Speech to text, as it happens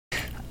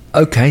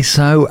Okay,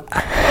 so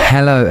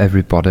hello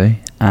everybody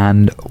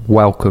and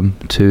welcome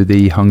to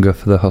the Hunger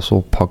for the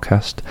Hustle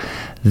podcast.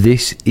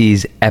 This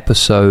is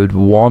episode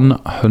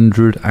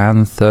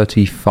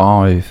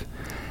 135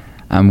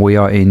 and we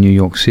are in New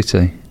York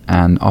City,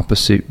 and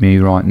opposite me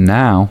right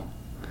now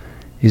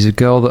is a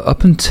girl that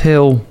up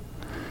until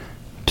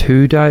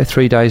 3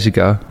 days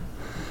ago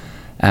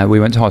we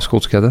went to high school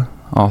together,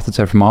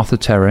 from Arthur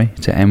Terry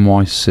to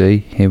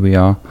NYC. Here we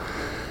are,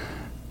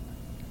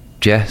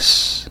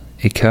 Jessika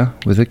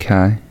with a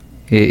K.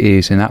 It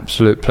is an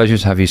absolute pleasure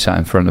to have you sat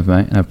in front of me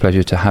and a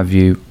pleasure to have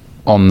you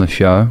on the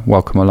show.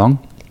 Welcome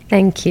along.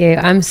 Thank you.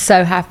 I'm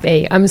so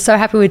happy.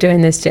 We're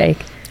doing this, Jake.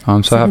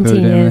 I'm so happy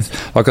we're doing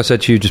this. Like I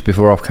said to you just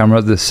before off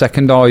camera, the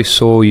second I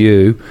saw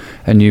you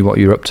and knew what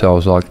you're up to, I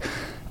was like,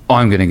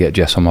 I'm going to get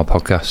Jess on my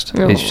podcast.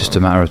 Aww. It's just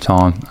a matter of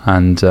time.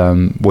 And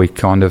we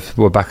kind of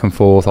were back and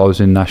forth. I was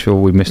in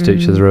Nashville. We missed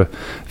each other a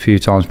few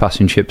times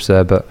passing ships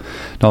there, but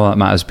none of that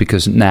matters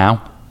because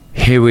now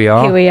here we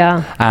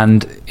are.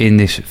 And in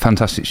this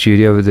fantastic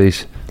studio with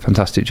these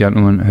fantastic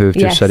gentlemen who have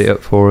just set it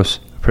up for us.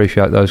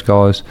 Appreciate those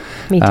guys.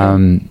 Me too.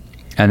 And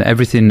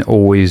everything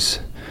always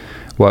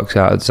works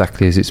out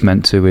exactly as it's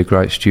meant to. We're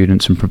great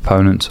students and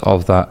proponents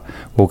of that.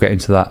 We'll get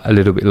into that a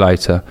little bit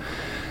later.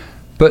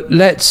 But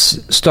let's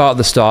start at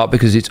the start,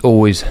 because it's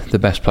always the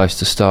best place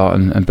to start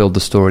and build the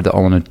story that I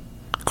want to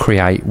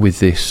create with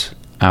this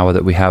hour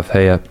that we have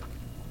here.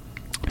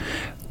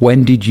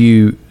 When did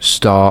you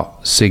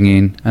start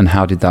singing and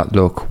how did that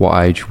look?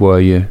 What age were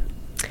you?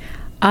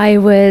 I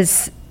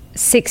was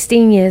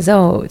 16 years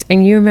old,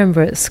 and you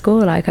remember at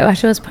school, I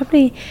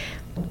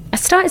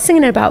started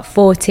singing at about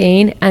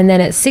 14, and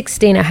then at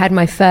 16 I had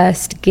my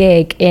first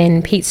gig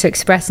in Pizza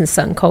Express in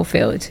Sutton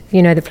Coldfield.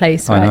 You know the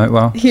place, right? I know it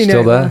well.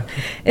 Still there. Well.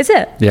 Is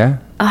it? Yeah.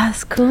 Oh,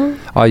 that's cool.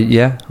 I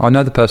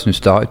know the person who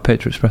started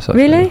Pizza Express.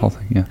 Actually, really? The whole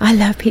thing, yeah. I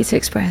love Pizza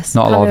Express.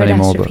 Not alive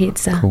anymore, but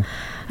pizza. Cool.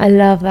 I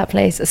love that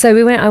place. So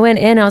I went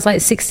in, I was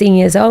like 16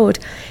 years old,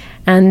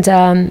 and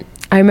I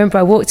remember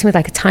I walked in with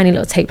like a tiny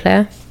little tape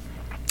player,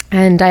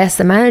 and I asked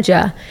the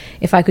manager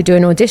if I could do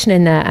an audition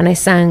in there, and I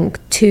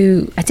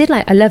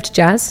loved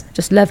jazz,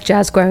 just loved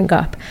jazz growing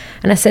up,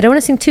 and I said, I want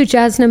to sing 2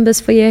 jazz numbers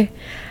for you,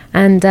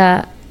 and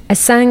I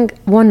sang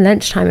one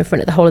lunchtime in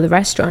front of the whole of the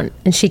restaurant,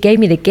 and she gave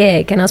me the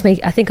gig, and I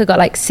think I got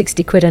like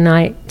 60 quid a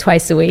night,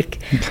 twice a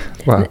week.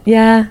 Wow.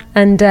 Yeah.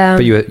 And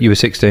but you were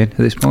 16 at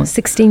this point?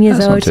 16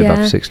 years old, not too bad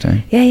for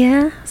 16.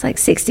 Yeah. It's like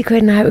 60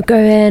 quid a night. Would go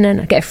in and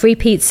I'd get a free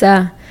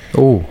pizza.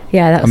 Oh,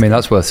 yeah.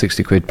 That's worth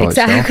 60 quid by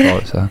itself.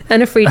 Right, so.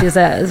 And a free dessert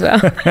as well.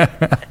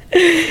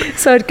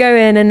 So I'd go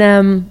in and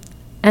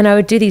I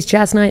would do these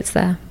jazz nights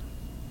there,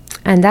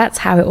 and that's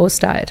how it all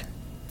started.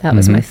 That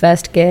was my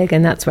first gig,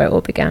 and that's where it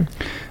all began.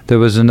 There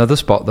was another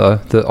spot though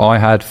that I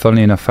had,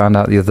 funnily enough, found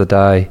out the other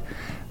day.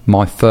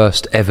 My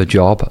first ever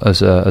job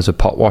as a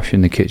pot wash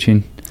in the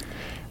kitchen,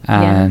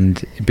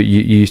 but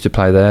you used to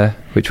play there,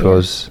 which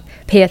was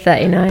Pier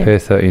 39. Pier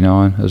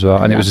 39 as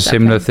well, and it was a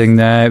similar thing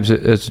there.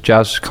 It was a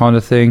jazz kind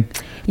of thing.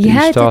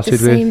 Yeah, I did the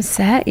same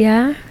set.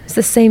 Yeah, it's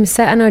the same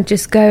set, and I'd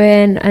just go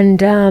in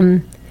and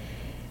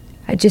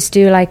I'd just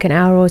do like an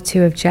hour or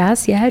 2 of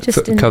jazz. Yeah,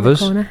 just in covers.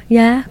 The corner.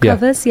 Yeah,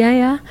 covers.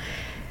 Yeah,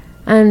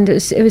 and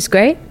it was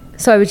great.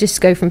 So I would just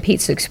go from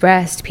Pizza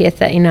Express to Pier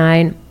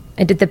 39.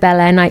 I did the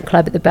Bel Air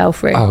nightclub at the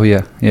Belfry. Oh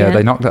yeah.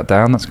 They knocked that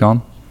down. That's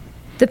gone.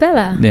 The Bel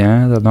Air?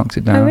 Yeah, they knocked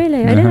it down. Oh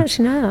really? I didn't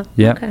actually know that.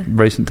 Yeah, okay.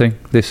 Recent thing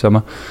this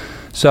summer.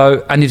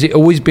 So, and has it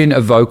always been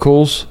a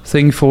vocals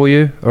thing for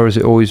you, or has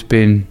it always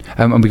been?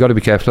 And we've got to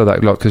be careful of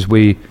that, because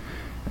we,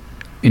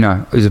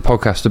 as a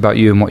podcast about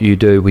you and what you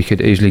do, we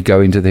could easily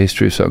go into the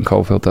history of Sutton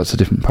Coldfield. That's a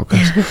different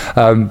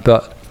podcast.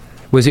 But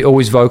was it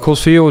always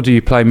vocals for you, or do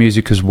you play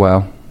music as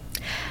well?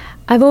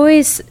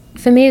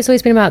 For me, it's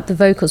always been about the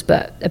vocals,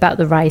 but about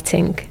the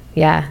writing.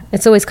 Yeah,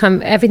 it's always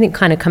everything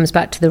kind of comes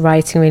back to the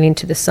writing, really,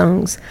 into the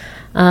songs.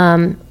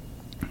 I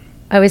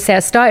would say I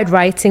started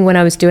writing when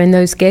I was doing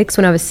those gigs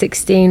when I was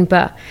 16,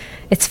 but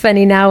it's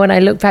funny now when I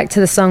look back to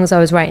the songs I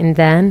was writing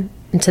then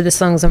and to the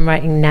songs I'm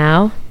writing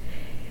now,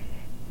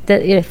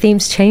 that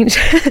themes change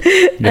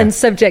and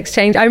subjects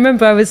change. I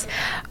remember I was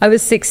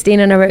 16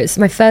 and I wrote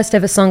my first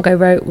ever song I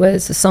wrote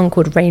was a song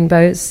called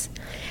Rainbows,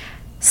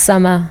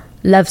 Summer,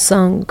 Love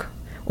Song,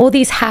 all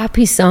these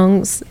happy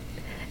songs,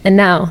 and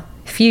now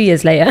a few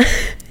years later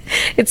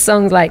it's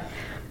songs like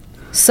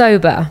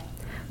Sober,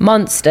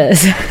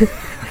 Monsters,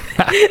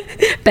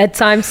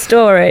 Bedtime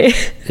Story.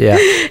 Yeah,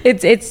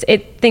 it's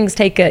things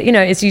take a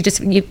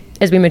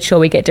as we mature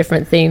we get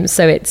different themes.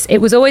 So it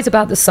was always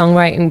about the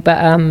songwriting,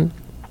 but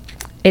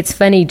it's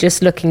funny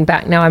just looking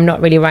back now. I'm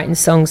not really writing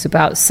songs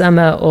about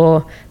summer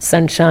or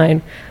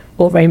sunshine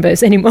or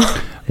rainbows anymore.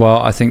 Well,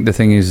 I think the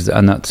thing is,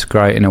 and that's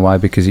great in a way,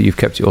 because you've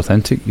kept it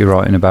authentic. You're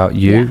writing about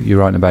you. You're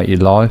writing about your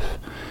life.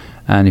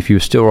 And if you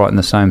were still writing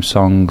the same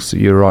songs that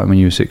you were writing when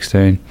you were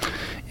 16,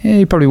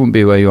 you probably wouldn't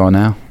be where you are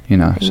now.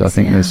 So I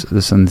think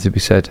there's something to be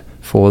said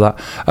for that.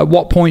 At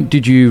what point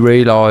did you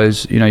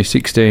realise, you're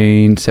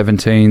 16,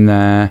 17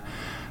 there,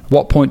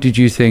 what point did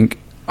you think,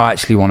 I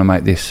actually want to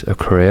make this a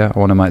career, I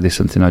want to make this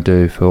something I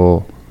do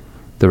for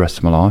the rest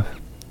of my life?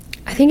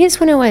 I think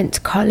it's when I went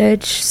to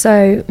college.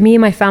 So me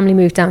and my family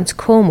moved down to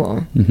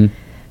Cornwall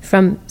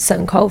from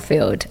Sutton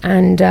Coldfield,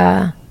 and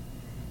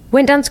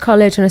went down to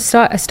college, and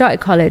I started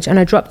college, and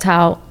I dropped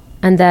out,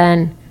 and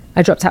then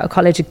I dropped out of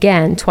college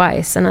again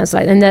twice. And I was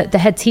like, and the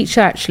head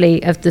teacher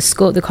actually of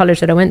the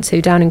college that I went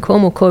to down in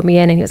Cornwall called me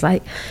in, and he was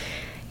like,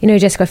 you know,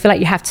 Jessica, I feel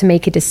like you have to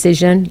make a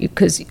decision,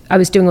 because I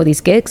was doing all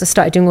these gigs. I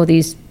started doing all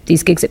these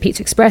gigs at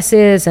Pizza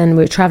Expresses, and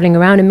we were traveling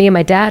around, and me and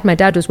my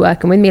dad was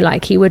working with me.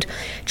 Like, he would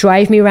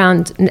drive me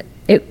around.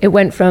 It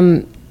went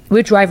from,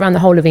 we'd drive around the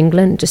whole of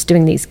England just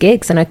doing these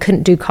gigs, and I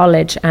couldn't do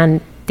college and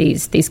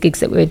these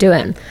gigs that we were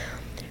doing.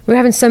 We were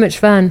having so much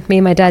fun, me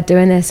and my dad,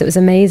 doing this. It was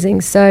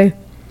amazing. So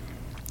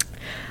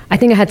I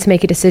think I had to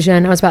make a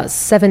decision. I was about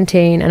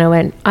 17, and I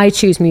went, I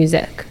choose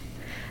music.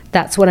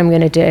 That's what I'm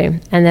going to do.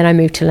 And then I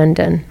moved to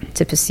London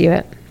to pursue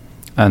it.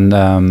 And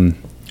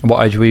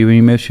what age were you when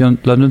you moved to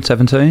London?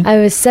 17? I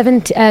was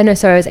 17. I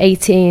was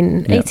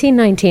 18. Yep. 18,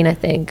 19, I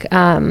think.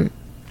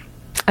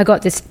 I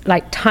got this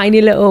like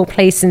tiny little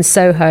place in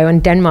Soho on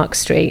Denmark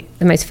Street,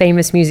 the most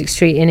famous music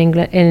street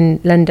in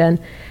London.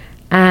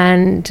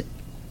 And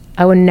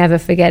I will never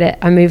forget it.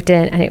 I moved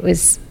in, and it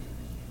was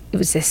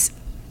this,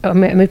 I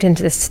moved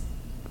into this,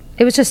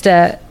 it was just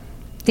the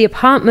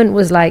apartment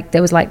was like,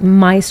 there was like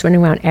mice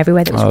running around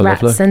everywhere. There was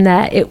rats in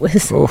there. It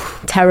was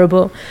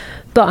terrible.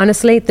 But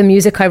honestly, the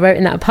music I wrote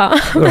in that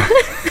apartment,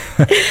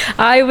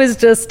 I was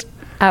just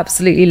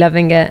absolutely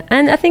loving it.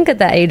 And I think at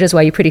that age as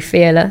well, you're pretty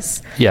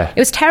fearless. Yeah. It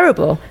was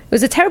terrible. It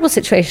was a terrible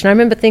situation. I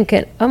remember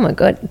thinking, oh my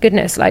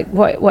goodness, like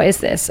what is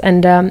this?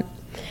 And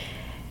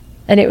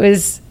it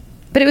was,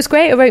 but it was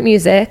great. I wrote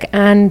music,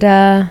 and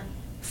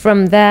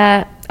from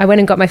there, I went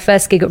and got my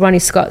first gig at Ronnie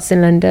Scott's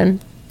in London.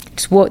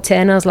 Just walked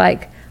in, I was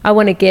like, I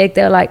want a gig.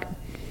 They were like,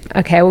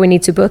 okay, well, we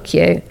need to book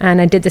you.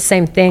 And I did the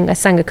same thing. I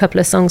sang a couple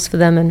of songs for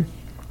them,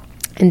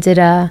 and did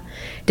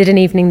an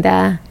evening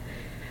there.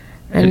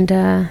 And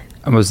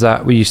was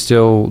were you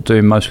still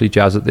doing mostly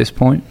jazz at this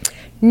point?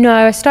 No,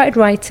 I started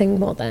writing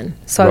more then.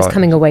 So I was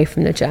coming away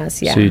from the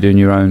jazz, yeah. So you're doing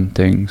your own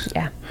things?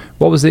 Yeah.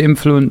 What was the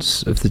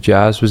influence of the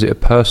jazz? Was it a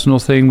personal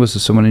thing? Was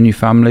there someone in your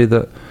family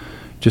that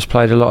just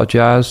played a lot of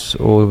jazz,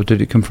 or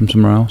did it come from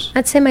somewhere else?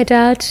 I'd say my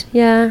dad,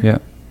 yeah. Yeah.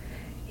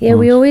 Yeah,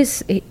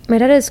 nice. My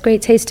dad has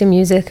great taste in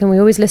music, and we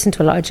always listened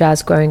to a lot of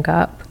jazz growing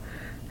up.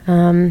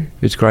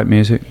 It's great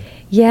music.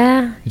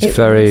 Yeah. It's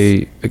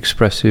very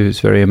expressive, it's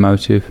very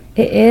emotive.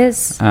 It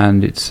is.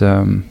 And it's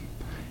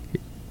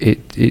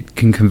it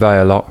can convey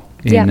a lot.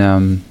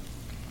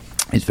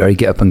 It's very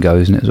get up and go,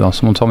 isn't it, as well?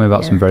 Someone told me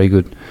about some very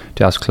good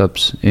jazz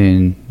clubs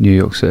in New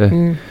York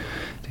City.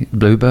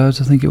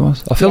 Bluebirds, I think it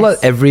was. I feel like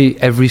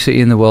every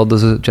city in the world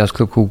there's a jazz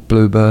club called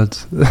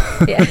Bluebirds.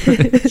 Yeah.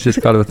 It's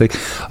just kind of a thing.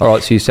 All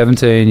right, so you're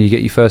 17, you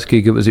get your first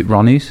gig. Was it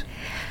Ronnie's?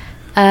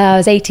 I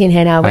was 18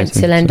 here now. I went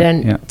to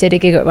London, did a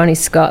gig at Ronnie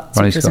Scott's,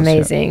 which was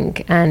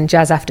amazing, and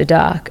Jazz After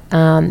Dark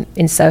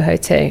in Soho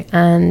too,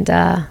 and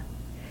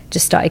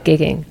just started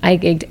gigging. I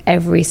gigged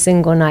every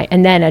single night,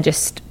 and then I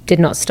just did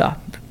not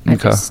stop.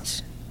 And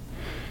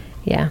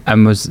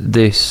was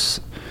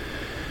this...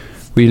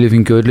 Were you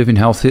living good, living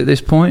healthy at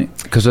this point?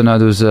 Because I know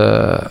there was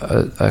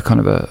a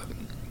kind of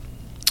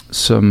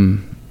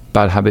some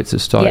bad habits that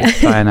started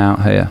playing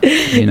out here.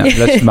 You know,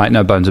 let's make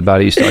no bones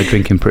about it. You started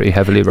drinking pretty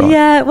heavily, right?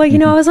 Yeah, well, you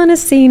know, I was on a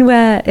scene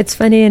where, it's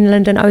funny, in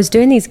London, I was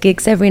doing these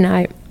gigs every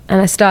night,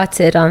 and I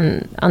started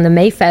on the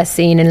Mayfair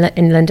scene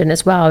in London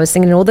as well. I was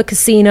singing in all the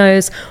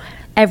casinos,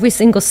 every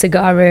single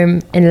cigar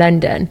room in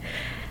London.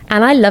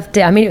 And I loved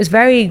it. I mean, it was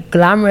very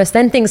glamorous.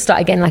 Then things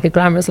started getting like a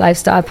glamorous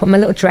lifestyle. I put my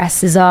little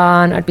dresses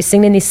on. I'd be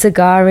singing in these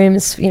cigar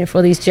rooms, you know, for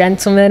all these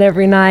gentlemen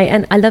every night.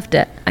 And I loved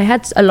it. I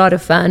had a lot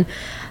of fun.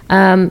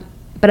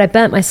 But I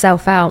burnt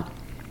myself out.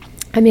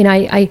 I mean,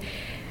 I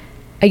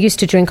used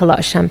to drink a lot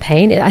of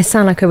champagne. I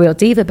sound like a real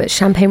diva, but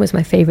champagne was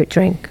my favorite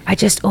drink. I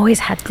just always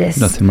had this.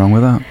 Nothing wrong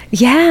with that.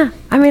 Yeah.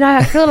 I mean,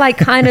 I feel like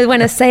kind of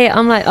when I say it,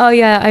 I'm like, oh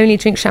yeah, I only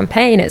drink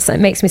champagne. It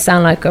makes me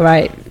sound like, all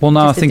right. Well,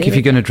 no, I think if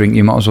you're going to drink,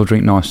 you might as well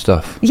drink nice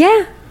stuff.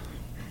 Yeah.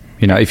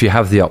 You know, if you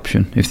have the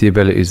option, if the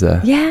ability is there.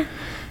 Yeah.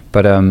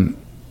 But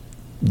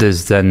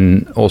there's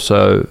then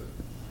also,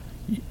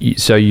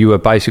 so you were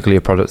basically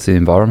a product of the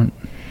environment,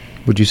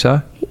 would you say?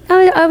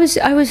 I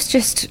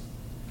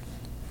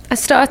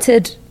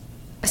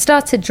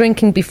started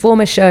drinking before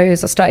my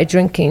shows. I started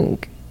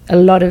drinking a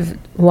lot of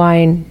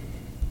wine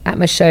at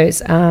my shows.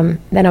 Then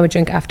I would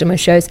drink after my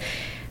shows.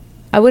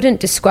 I wouldn't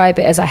describe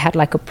it as I had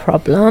like a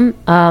problem.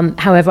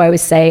 However, I would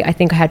say I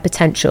think I had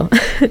potential.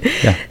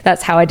 Yeah.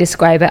 That's how I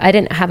describe it. I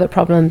didn't have a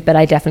problem, but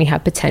I definitely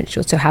had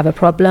potential to have a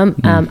problem.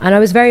 And I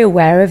was very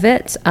aware of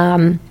it.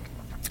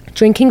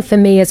 Drinking for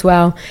me as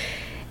well,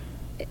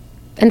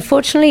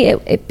 unfortunately,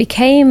 it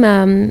became...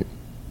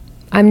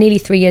 I'm nearly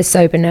 3 years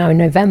sober now in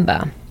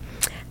November.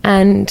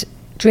 And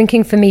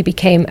drinking for me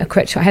became a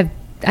crutch. I have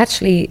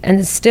actually,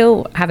 and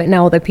still have it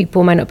now, although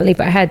people might not believe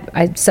it,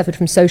 I suffered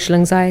from social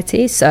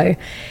anxiety. So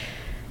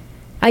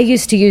I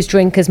used to use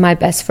drink as my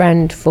best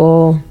friend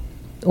for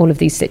all of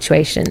these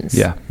situations.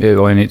 Yeah,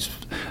 and it's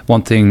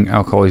one thing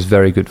alcohol is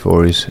very good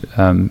for is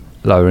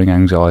lowering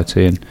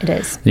anxiety, and it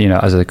is,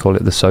 as they call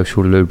it, the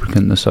social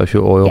lubricant, the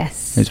social oil.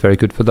 Yes, it's very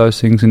good for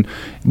those things. And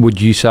would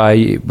you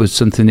say it was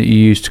something that you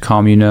used to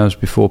calm your nerves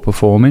before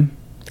performing?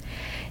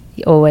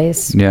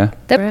 Always. Yeah.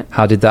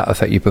 How did that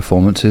affect your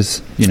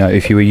performances?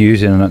 If you were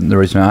using, and the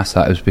reason I asked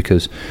that is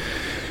because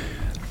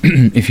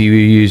if you were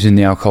using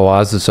the alcohol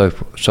as the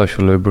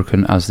social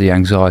lubricant, as the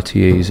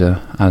anxiety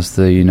easer, as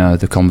the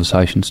the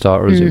conversation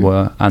starter, as it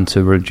were, and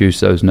to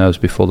reduce those nerves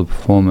before the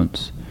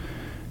performance,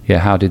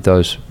 how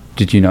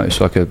did you notice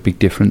like a big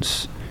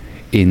difference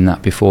in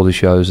that before the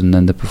shows and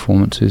then the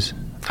performances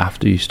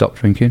after you stopped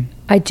drinking?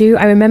 I do.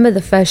 I remember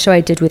the first show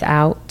I did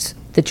without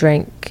the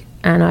drink,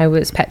 and I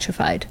was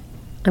petrified.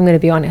 I'm going to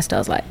be honest. I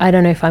was like, I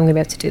don't know if I'm going to be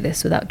able to do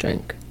this without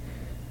drink.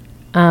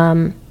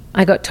 I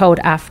got told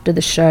after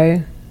the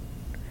show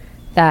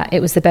that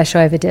it was the best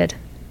show I ever did.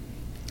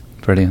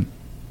 Brilliant.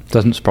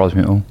 Doesn't surprise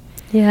me at all.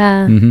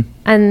 Yeah. Mm-hmm.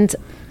 And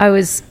I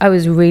was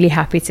really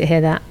happy to hear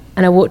that.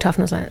 And I walked off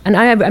and I was like, and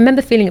I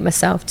remember feeling it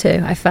myself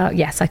too. I felt,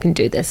 yes, I can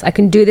do this. I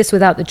can do this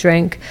without the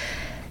drink.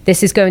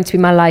 This is going to be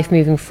my life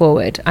moving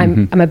forward.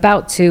 I'm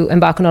about to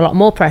embark on a lot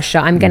more pressure.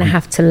 I'm going to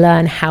have to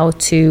learn how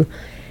to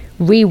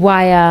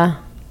rewire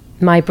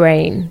my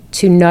brain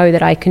to know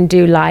that I can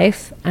do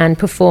life and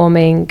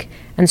performing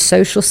and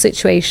social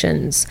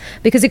situations,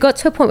 because it got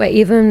to a point where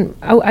even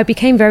I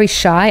became very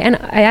shy. And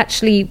I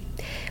actually,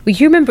 well,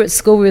 you remember at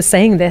school we were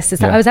saying this, is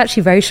that I was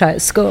actually very shy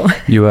at school.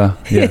 You were,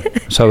 yeah.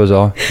 So was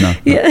I. No,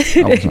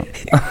 I was not.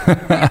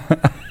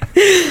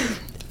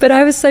 But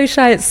I was so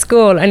shy at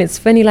school, and it's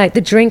funny, like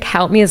the drink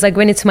helped me as I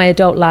went into my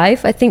adult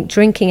life. I think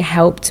drinking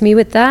helped me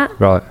with that.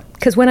 Right.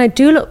 Because when I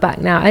do look back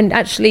now, and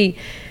actually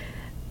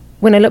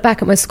when I look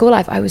back at my school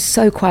life, I was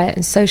so quiet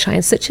and so shy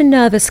and such a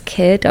nervous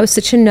kid. I was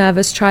such a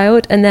nervous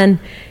child. And then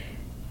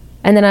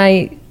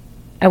I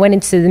went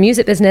into the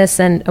music business,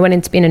 and I went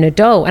into being an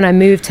adult, and I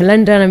moved to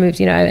London.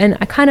 And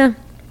I kind of...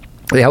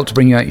 It helped to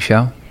bring you out your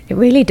shell. It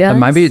really does. And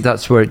maybe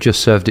that's where it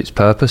just served its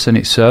purpose, and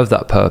it served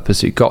that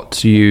purpose. It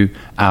got you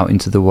out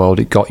into the world.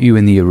 It got you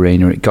in the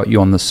arena. It got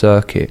you on the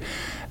circuit.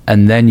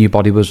 And then your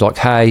body was like,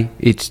 hey,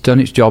 it's done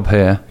its job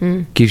here.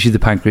 Gives you the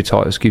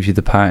pancreatitis, gives you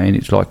the pain.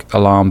 It's like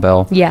alarm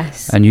bell.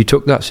 Yes. And you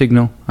took that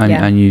signal,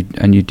 and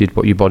you did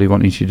what your body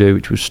wanted you to do,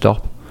 which was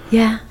stop.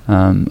 Yeah.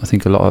 I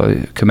think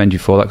commend you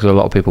for that, because a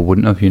lot of people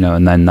wouldn't have,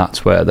 and then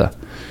that's where the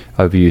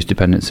overuse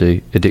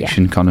dependency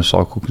addiction kind of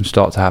cycle can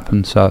start to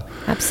happen. So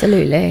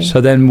absolutely.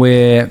 So then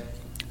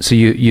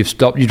you've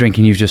stopped your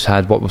drinking. You've just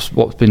had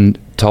what's been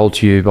told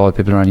to you by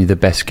people around you, the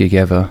best gig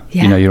ever.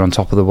 Yeah. You're on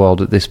top of the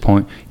world at this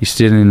point. You're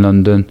still in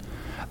London.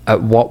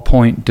 At what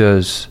point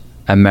does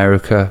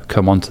America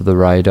come onto the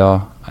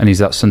radar? And is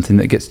that something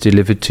that gets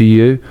delivered to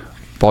you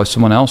by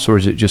someone else, or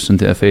is it just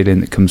a feeling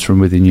that comes from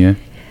within you?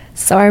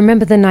 So I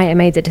remember the night I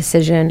made the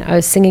decision. I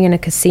was singing in a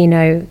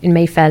casino in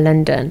Mayfair,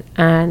 London,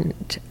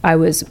 and I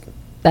was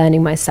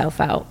burning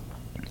myself out.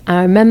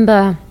 I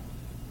remember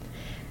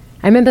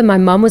my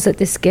mum was at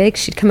this gig.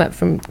 She'd come up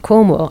from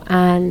Cornwall,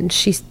 and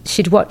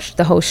she'd watched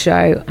the whole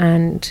show,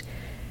 and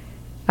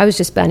I was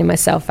just burning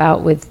myself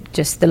out with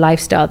just the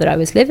lifestyle that I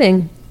was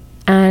living.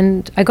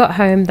 And I got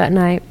home that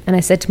night, and I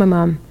said to my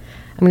mum,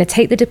 I'm going to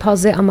take the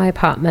deposit on my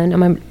apartment,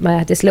 on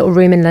my this little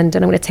room in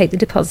London. I'm going to take the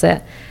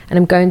deposit, and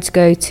I'm going to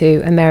go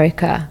to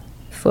America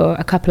for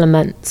a couple of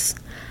months.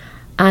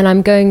 And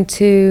I'm just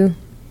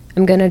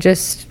going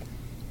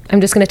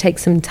to take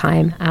some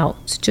time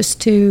out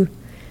just to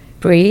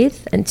breathe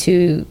and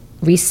to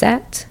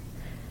reset.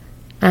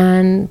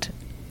 And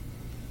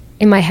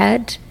in my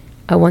head,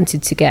 I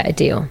wanted to get a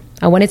deal.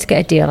 I wanted to get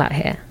a deal out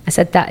here. I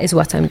said, that is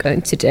what I'm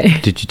going to do.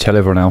 Did you tell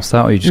everyone else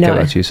that, or you just kept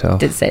that to yourself? I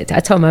did say it.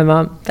 I told my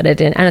mom that I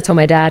didn't, and I told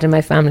my dad and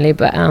my family,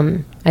 but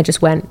I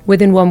just went.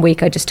 Within 1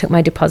 week, I just took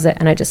my deposit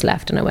and I just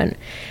left, and I went.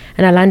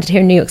 And I landed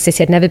here in New York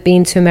City. I'd never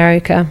been to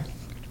America.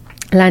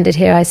 I landed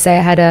here, I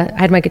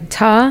had my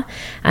guitar,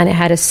 and I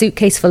had a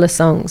suitcase full of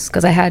songs,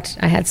 because I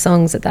had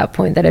songs at that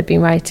point that I'd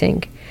been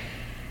writing.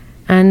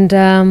 And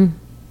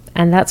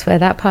that's where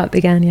that part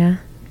began, yeah.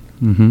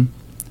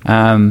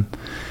 Mm-hmm.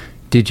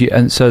 Did you?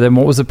 And so then,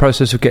 what was the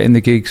process of getting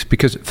the gigs?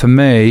 Because for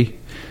me,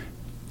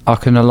 I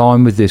can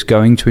align with this.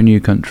 Going to a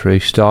new country,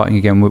 starting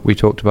again. We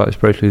talked about this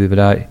briefly the other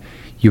day.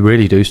 You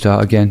really do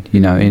start again.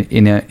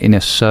 In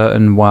a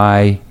certain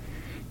way.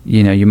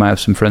 You may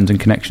have some friends and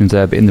connections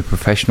there, but in the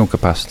professional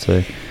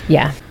capacity.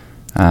 Yeah.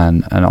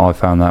 And I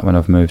found that when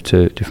I've moved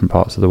to different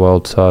parts of the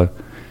world. So,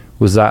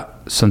 was that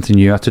something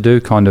you had to do?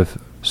 Kind of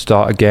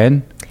start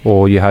again?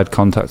 Or you had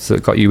contacts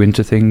that got you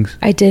into things?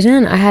 I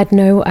didn't. I had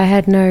no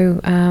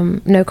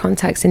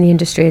contacts in the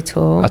industry at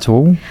all. At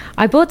all?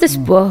 I bought this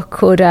book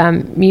called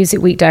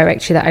Music Week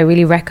Directory that I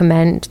really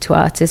recommend to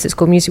artists. It's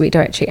called Music Week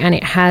Directory, and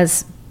it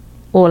has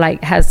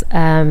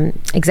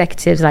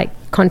executives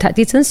contact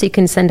details, so you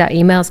can send out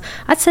emails.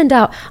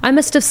 I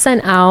must have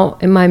sent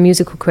out in my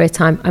musical career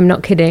time. I'm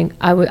not kidding.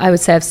 I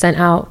would say I've sent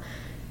out.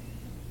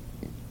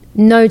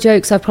 No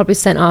jokes. I've probably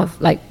sent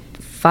off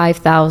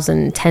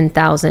 5,000,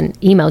 10,000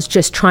 emails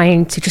just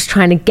trying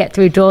to get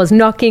through doors,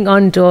 knocking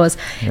on doors.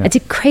 Yeah. I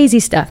did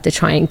crazy stuff to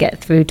try and get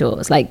through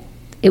doors,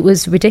 it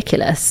was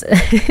ridiculous.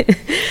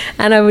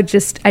 And I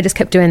just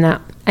kept doing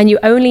that. And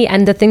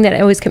the thing that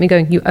always kept me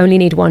going, you only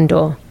need one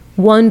door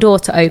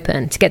to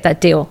open to get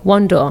that deal.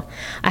 One door.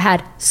 I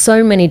had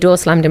so many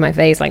doors slammed in my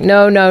face, like,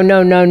 no.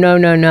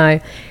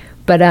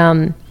 But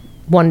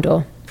one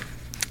door.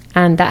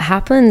 And that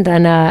happened.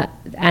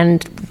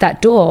 And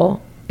that door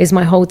is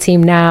my whole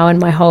team now, and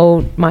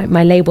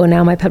my label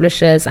now, my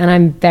publishers. And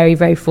I'm very,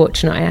 very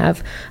fortunate. I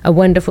have a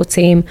wonderful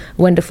team,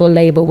 wonderful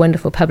label,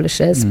 wonderful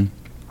publishers.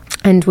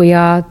 And we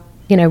are,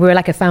 we're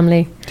like a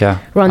family. Yeah.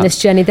 We're on this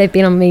journey. They've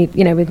been on me,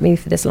 with me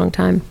for this long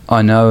time.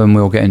 I know, and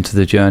we'll get into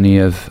the journey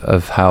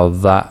of how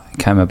that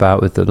came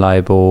about with the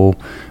label,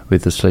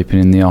 with the sleeping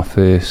in the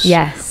office.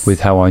 Yes. With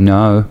how I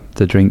know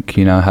the drink,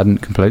 hadn't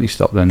completely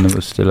stopped then, it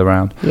was still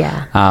around.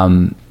 Yeah.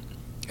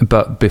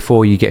 But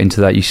before you get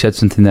into that, you said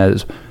something there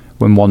that's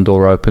when one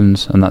door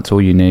opens and that's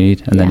all you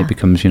need, and then it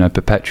becomes,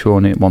 perpetual,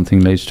 and one thing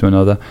leads to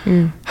another.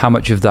 How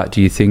much of that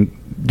do you think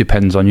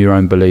depends on your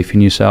own belief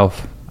in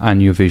yourself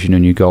and your vision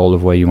and your goal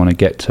of where you want to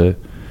get to,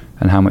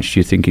 and how much do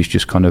you think is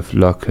just kind of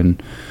luck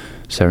and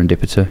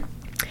serendipity?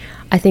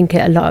 I think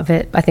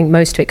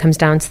most of it comes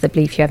down to the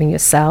belief you have in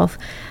yourself.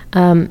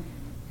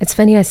 It's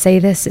funny I say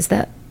this, is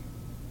that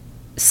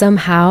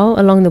somehow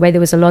along the way there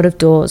was a lot of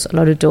doors, a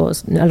lot of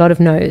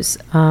no's,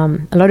 a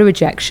lot of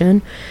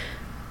rejection,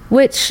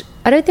 which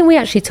I don't think we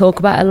actually talk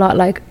about a lot,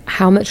 like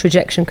how much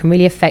rejection can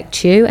really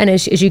affect you. And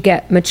as you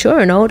get mature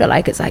and older,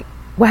 like it's like,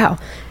 wow,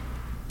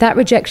 that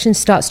rejection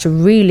starts to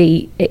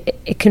really,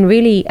 it can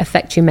really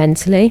affect you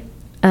mentally.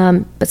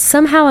 But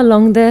somehow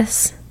along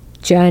this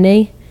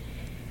journey,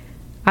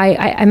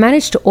 I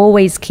managed to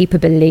always keep a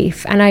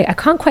belief, and I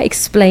can't quite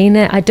explain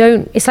it.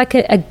 It's like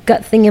a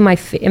gut thing in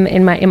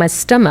my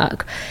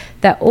stomach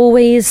that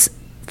always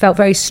felt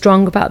very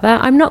strong about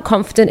that. I'm not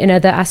confident in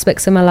other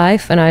aspects of my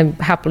life, and I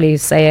happily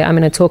say it. I'm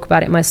going to talk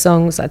about it in my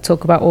songs. I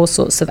talk about all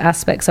sorts of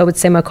aspects. I would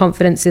say my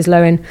confidence is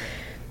low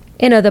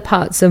in other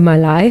parts of my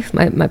life,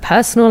 my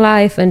personal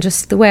life, and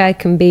just the way I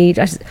can be.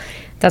 That's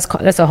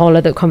a whole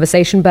other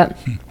conversation. But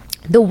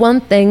the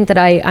one thing that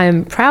I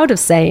am proud of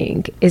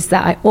saying is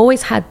that I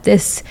always had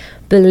this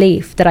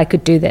belief that I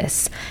could do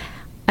this.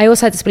 I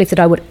also had this belief that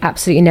I would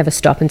absolutely never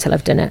stop until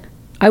I've done it.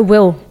 I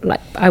will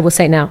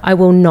say it now, I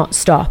will not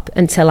stop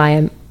until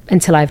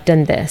I've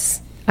done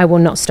this. I will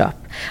not stop.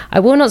 I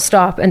will not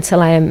stop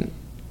until I am.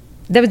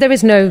 There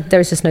is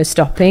just no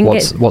stopping.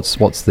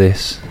 What's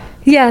this?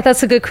 Yeah,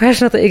 that's a good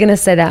question. I thought you were going to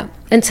say that.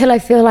 Until I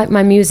feel like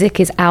my music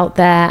is out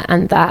there,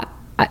 and that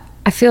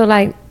I feel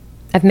like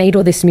I've made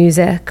all this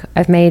music,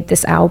 I've made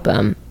this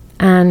album,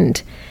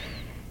 and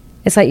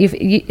it's like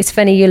it's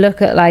funny. You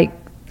look at like,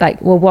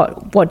 well,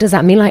 what does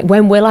that mean? Like,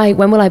 when will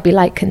I be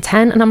like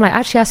content? And I'm like,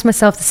 actually ask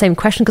myself the same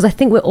question, because I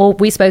think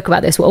we spoke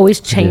about this. We're always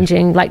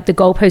changing. Yeah. Like the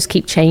goalposts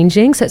keep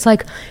changing. So it's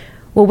like,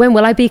 well, when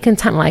will I be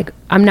content? Like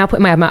I'm now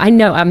putting I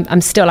know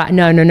I'm still like,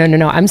 no.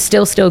 I'm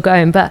still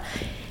going. But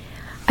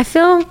I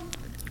feel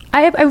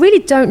I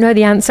really don't know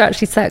the answer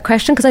actually to that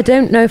question, because I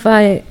don't know if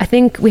I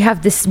think we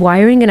have this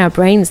wiring in our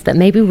brains that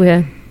maybe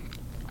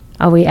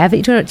are we ever,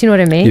 do you know what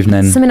I mean?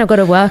 It's something I've got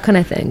to work on,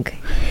 I think.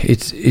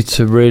 It's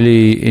a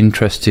really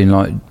interesting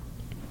like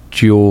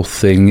dual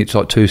thing. It's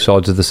like two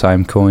sides of the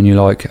same coin.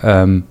 You're like,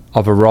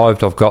 I've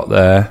arrived, I've got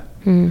there,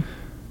 and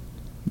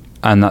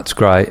that's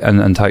great,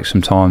 and take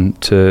some time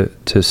to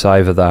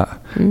savour that,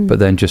 but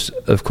then just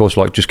of course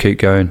like just keep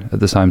going at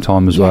the same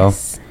time as well.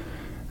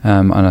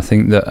 And I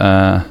think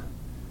that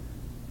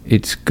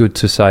it's good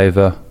to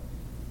savour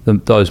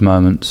those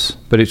moments,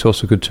 but it's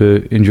also good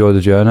to enjoy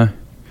the journey.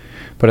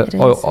 But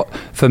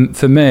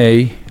for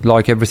me,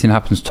 like everything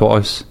happens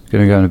twice.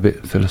 Going to go in a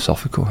bit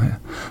philosophical here,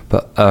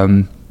 but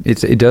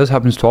it does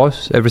happen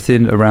twice.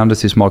 Everything around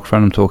us, this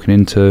microphone I'm talking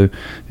into,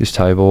 this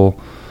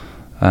table,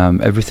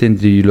 everything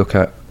that you look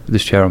at,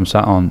 this chair I'm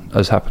sat on,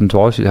 has happened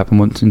twice. It happened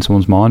once in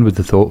someone's mind with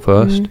the thought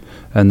first,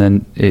 and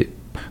then it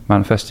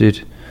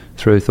manifested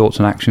through thoughts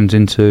and actions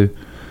into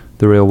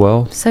the real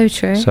world. So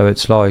true. So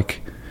it's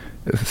like,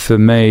 for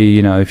me,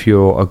 if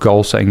you're a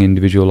goal-setting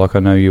individual like I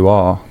know you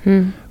are,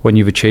 when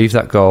you've achieved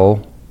that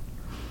goal,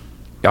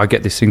 I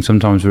get this thing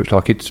sometimes where it's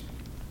like,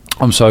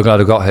 I'm so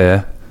glad I got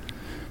here,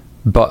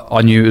 but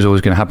I knew it was always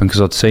going to happen because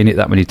I'd seen it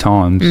that many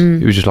times.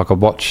 It was just like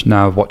I've watched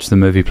the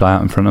movie play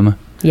out in front of me.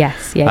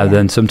 Yes, yeah. And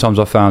then sometimes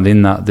I found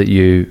in that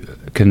you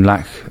can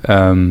lack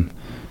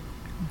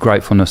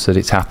gratefulness that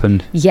it's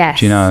happened. Yes.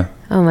 Do you know?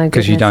 Oh my goodness.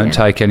 Because you don't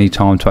take any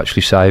time to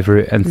actually savour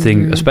it and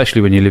think,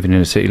 especially when you're living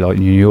in a city like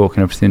New York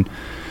and everything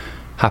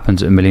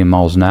happens at 1,000,000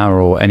 miles an hour,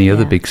 or any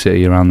other big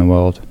city around the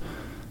world.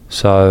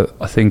 So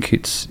I think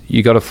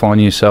you got to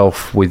find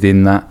yourself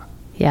within that.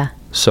 Yeah.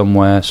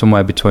 Somewhere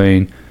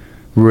between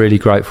really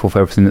grateful for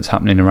everything that's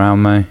happening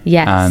around me.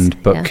 Yes.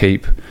 But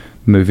keep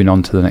moving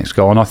on to the next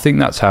goal. And I think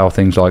that's how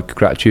things like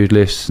gratitude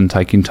lists and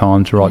taking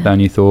time to write down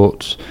your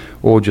thoughts,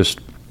 or just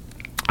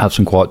have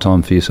some quiet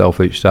time for yourself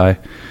each day,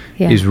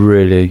 is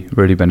really,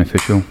 really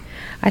beneficial.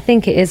 I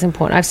think it is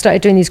important. I've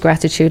started doing these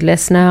gratitude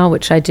lists now,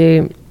 which I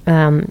do.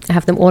 I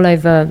have them all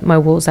over my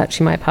walls,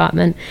 actually, my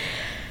apartment.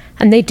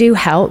 And they do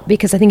help,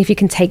 because I think if you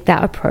can take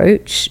that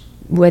approach,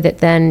 with it,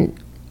 then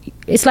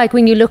it's like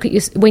when you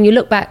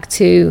look back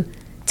to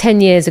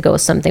 10 years ago or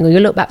something, or you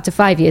look back to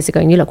 5 years ago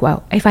and you look,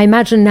 wow, if I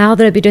imagine now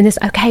that I'd be doing this,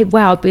 okay,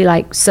 wow, I'd be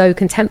like so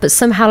content. But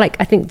somehow, like,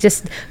 I think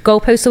just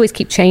goalposts always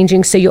keep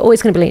changing. So you're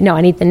always going to be like, no,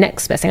 I need the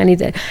next best thing. I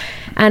need it.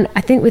 And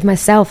I think with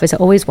myself is I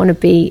always want to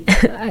be,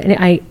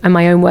 I'm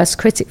my own worst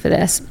critic for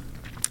this.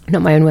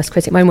 Not my own worst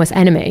critic, my own worst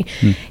enemy,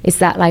 is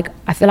that, like,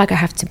 I feel like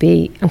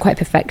I'm quite a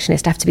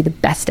perfectionist. I have to be the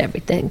best at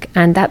everything.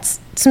 And that's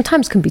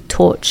sometimes can be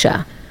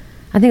torture.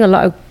 I think a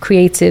lot of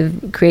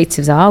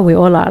creatives are. We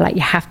all are. Like, I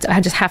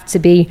have to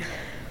be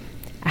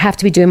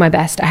doing my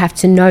best. I have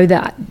to know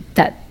that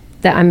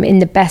I'm in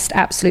the best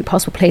absolute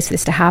possible place for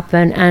this to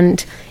happen.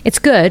 And it's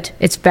good.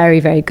 It's very,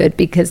 very good,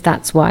 because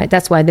that's why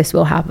this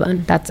will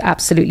happen. That's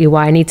absolutely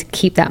why I need to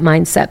keep that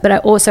mindset. But I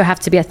also have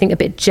to be, I think, a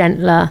bit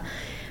gentler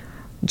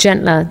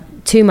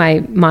to my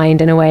mind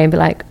in a way, and be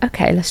like,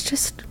 okay, let's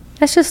just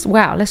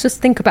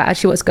think about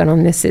actually what's going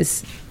on. This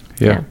is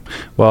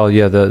Well,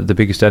 the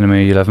biggest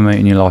enemy you'll ever meet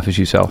in your life is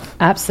yourself.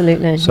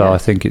 Absolutely. So I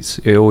think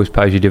it always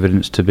pays you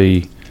dividends to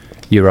be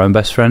your own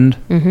best friend.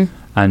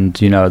 And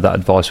that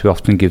advice we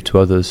often give to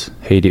others,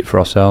 heed it for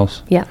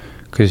ourselves.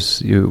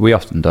 Because we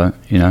often don't.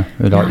 You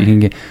can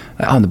get,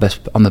 I'm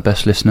the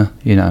best listener.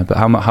 But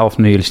how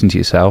often are you listening to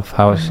yourself?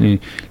 How often you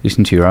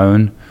listen to your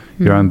own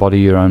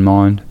body, your own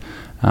mind?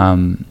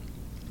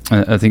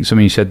 I think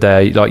something you said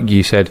there, like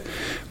you said,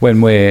 when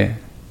we're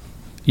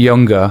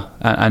younger,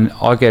 and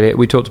I get it,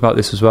 we talked about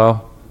this as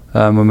well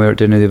when we were at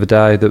dinner the other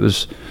day, that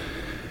was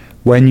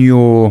when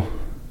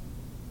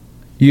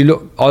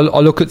I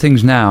look at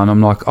things now and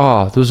I'm like,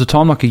 there was a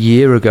time like a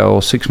year ago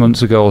or 6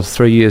 months ago or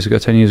 3 years ago,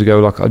 10 years ago,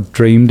 like I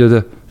dreamed of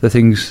the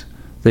things,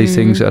 these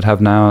things that I'd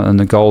have now and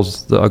the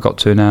goals that I got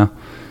to now.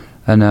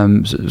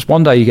 And so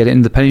one day you get it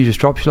and the penny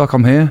just drops, you're like,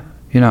 I'm here.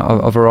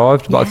 I've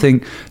arrived. But I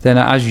think then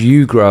as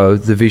you grow,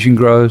 the vision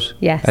grows.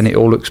 Yes. And it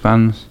all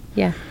expands.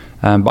 Yeah.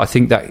 But I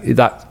think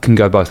that can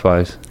go both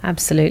ways.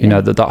 Absolutely.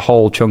 That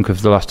whole chunk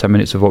of the last 10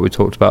 minutes of what we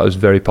talked about is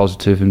very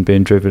positive and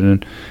being driven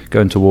and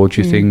going towards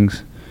your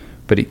things.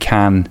 But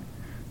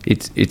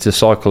it's a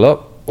cycle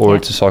up or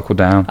it's a cycle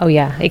down. Oh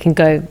yeah, it can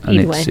go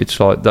either way. It's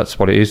like, that's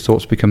what it is.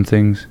 Thoughts become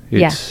things.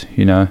 It's,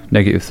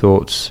 negative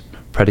thoughts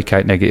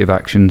predicate negative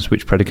actions,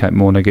 which predicate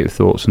more negative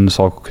thoughts, and the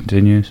cycle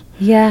continues.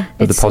 Yeah,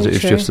 but the positive's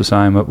just the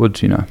same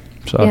upwards,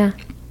 So yeah.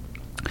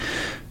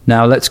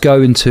 Now let's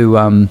go into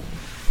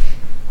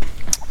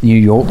New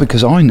York,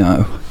 because I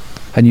know,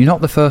 and you're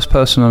not the first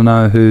person I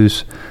know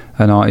who's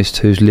an artist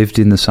who's lived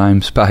in the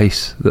same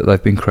space that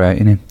they've been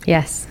creating in.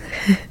 Yes.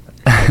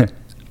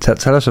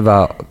 Tell us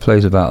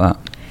please about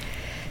that.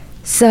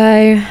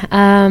 So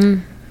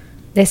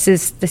this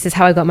is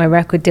how I got my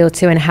record deal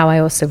too, and how I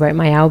also wrote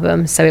my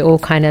album. So it all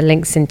kind of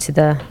links into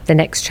the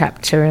next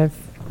chapter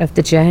of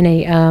the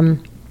journey.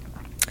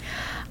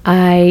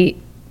 I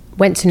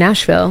went to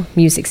Nashville,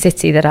 Music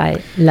City, that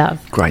I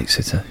love. Great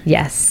city.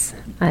 Yes,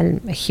 I'm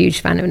a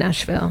huge fan of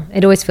Nashville.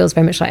 It always feels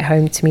very much like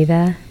home to me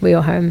there.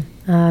 Real home.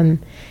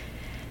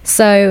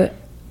 So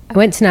I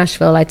went to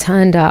Nashville. I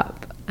turned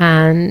up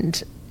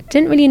and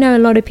didn't really know a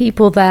lot of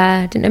people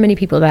there. Didn't know many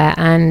people there,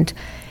 and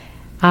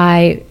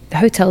the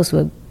hotels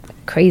were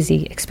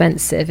crazy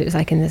expensive. It was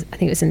like I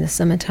think it was in the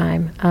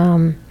summertime.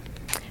 And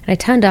I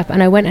turned up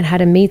and I went and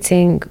had a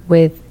meeting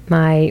with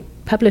my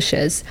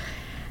publishers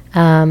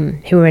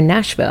who were in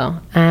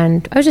Nashville,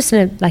 and I was just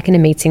in a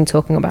meeting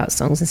talking about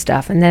songs and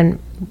stuff, and then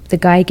the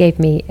guy gave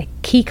me a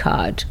key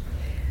card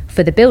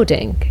for the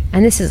building,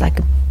 and this is like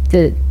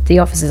the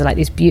offices are like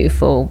this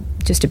beautiful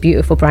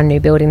brand new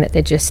building that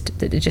they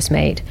just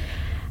made,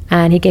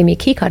 and he gave me a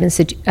key card and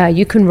said,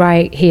 you can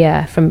write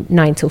here from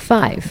 9 till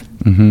 5.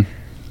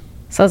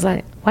 So I was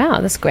like, wow,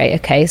 that's great.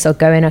 Okay, so I'll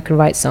go in, I can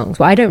write songs.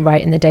 Well, I don't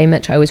write in the day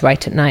much, I always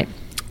write at night.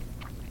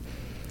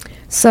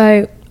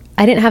 So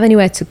I didn't have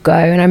anywhere to go,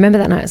 and I remember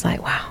that night I was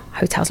like, wow,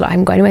 hotel's like, I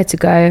haven't got anywhere to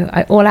go.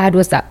 All I had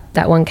was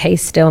that one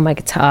case still, my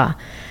guitar.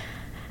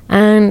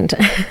 And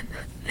I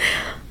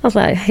was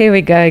like, here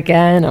we go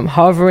again. I'm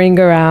hovering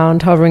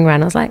around. I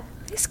was like,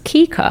 this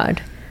key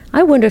card,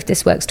 I wonder if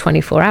this works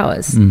 24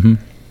 hours.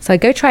 So I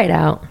go try it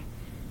out.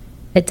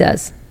 It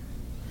does.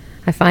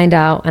 I find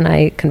out, and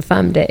I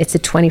confirmed it. It's a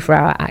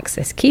 24-hour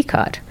access key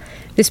card.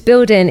 This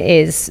building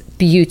is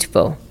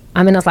beautiful.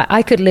 I mean, I was like,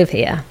 I could live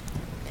here.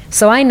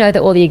 So I know that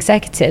all the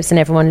executives and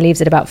everyone leaves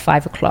at about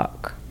 5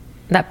 o'clock.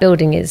 That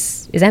building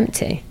is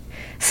empty.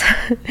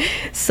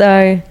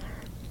 So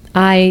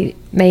I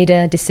made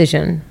a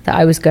decision that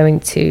I was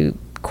going to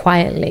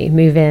quietly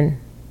move in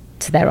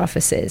to their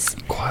offices.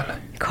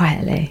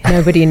 Quietly.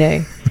 Nobody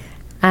knew.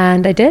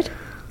 And I did.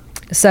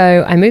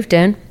 So I moved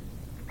in.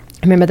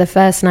 I remember the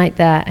first night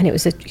there, and it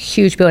was a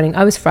huge building.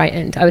 I was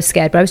frightened. I was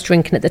scared, but I was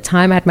drinking at the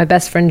time. I had my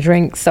best friend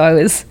drink, so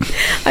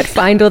I'd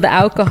find all the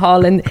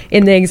alcohol in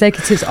the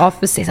executives'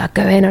 offices. I'd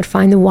go in, I'd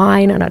find the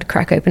wine, and I'd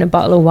crack open a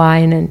bottle of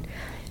wine, and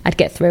I'd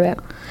get through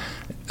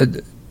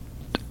it.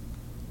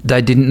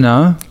 They didn't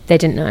know? They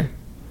didn't know.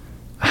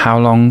 How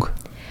long?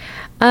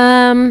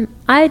 I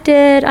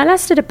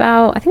lasted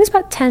about, I think it was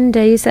about 10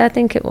 days there, I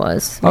think it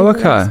was. Oh,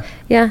 okay.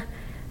 Yeah.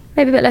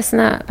 maybe a bit less than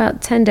that,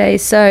 about 10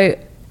 days. So.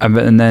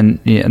 And then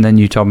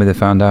you told me they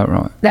found out,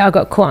 right? That I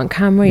got caught on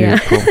camera, yeah.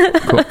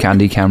 Caught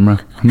candy camera.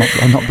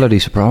 I'm not bloody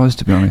surprised,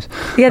 to be honest.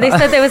 Yeah, they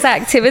said there was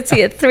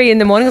activity at 3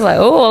 a.m. I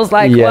was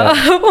like, yeah.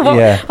 What?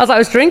 Yeah. I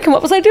was drinking.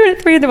 What was I doing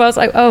at 3 a.m? I was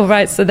like, oh,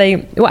 right. So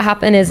what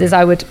happened is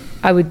I would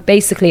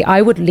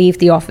leave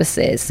the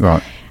offices.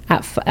 Right.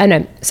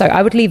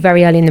 I would leave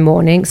very early in the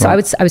morning. So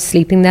right. I was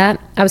sleeping there.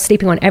 I was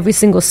sleeping on every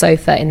single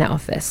sofa in that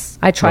office.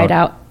 I tried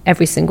out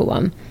every single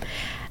one.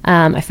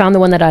 I found the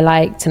one that I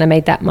liked and I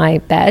made that my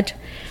bed.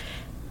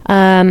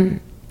 And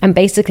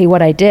basically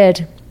what I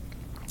did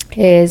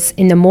is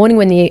in the morning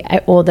when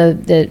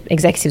the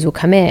executives would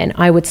come in,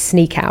 I would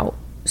sneak out.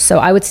 So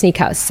I would sneak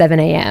out at 7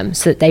 a.m.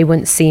 so that they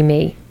wouldn't see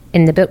me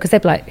in the building, because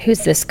they'd be like,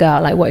 who's this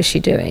girl? Like, what is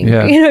she doing?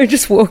 Yeah.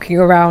 Just walking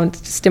around,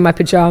 just in my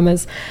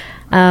pajamas.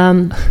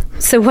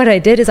 So what I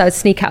did is I would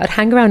sneak out, I'd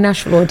hang around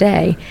Nashville all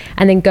day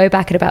and then go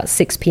back at about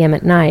 6 p.m.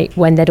 at night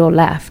when they'd all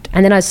left.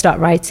 And then I'd start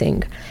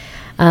writing.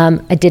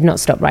 I did not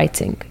stop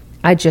writing.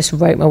 I just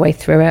wrote my way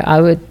through it.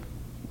 I would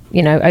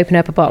open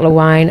up a bottle of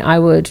wine. I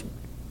would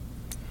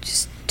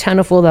just turn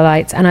off all the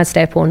lights and I'd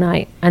stay up all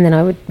night. And then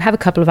I would have a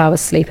couple of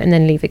hours sleep and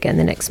then leave again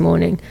the next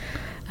morning.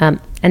 And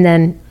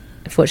then,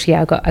 unfortunately,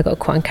 I got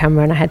caught on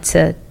camera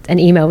and an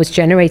email was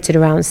generated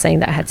around saying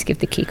that I had to give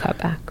the key card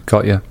back.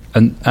 Got you.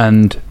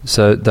 And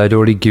so they'd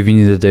already given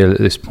you the deal at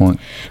this point?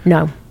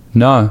 No.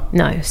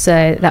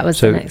 So that was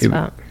the next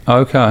part.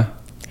 Okay.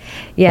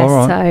 Yeah,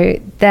 right.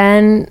 So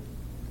then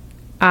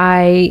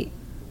I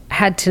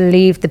had to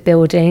leave the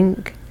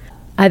building.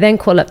 I then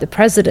call up the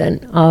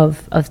president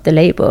of the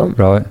label,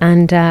 right?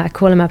 And I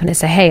call him up and I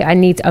say, "Hey, I'll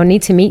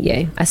need to meet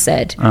you." I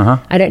said,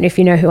 "I don't know if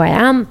you know who I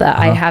am, but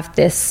I have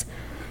this."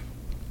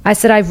 I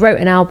said, "I wrote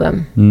an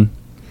album."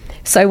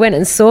 So I went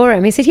and saw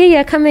him. He said,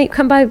 "Yeah, come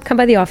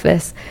by the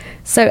office."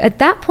 So at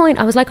that point,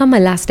 I was like on my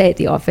last day at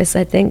the office,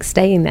 I think,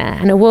 staying there.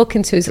 And I walk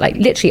into, it was like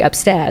literally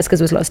upstairs because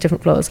there was lots of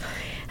different floors.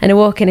 And I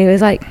walk in, he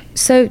was like,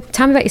 "So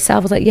tell me about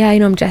yourself." I was like, "Yeah,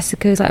 I'm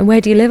Jessika." He was like, "And where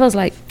do you live?" I was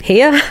like,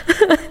 "Here."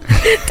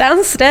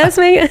 Downstairs,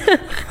 mate.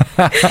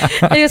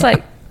 And he was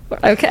like,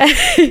 "Okay."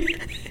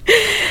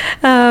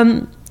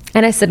 And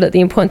I said, "Look,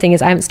 the important thing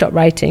is I haven't stopped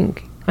writing.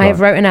 I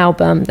have wrote an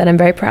album that I'm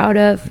very proud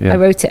of. Yeah. I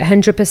wrote it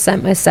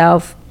 100%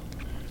 myself.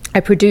 I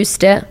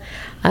produced it.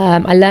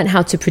 I learned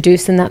how to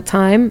produce in that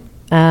time.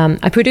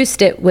 I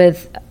produced it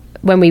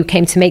when we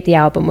came to make the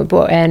album, we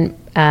brought in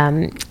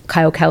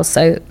Kyle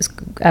Kelso.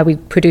 We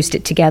produced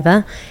it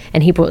together,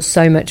 and he brought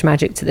so much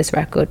magic to this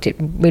record. It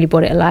really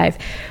brought it alive.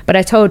 But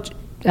I told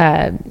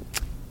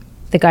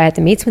the guy at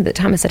the meeting at the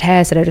time, I said, "Hey,"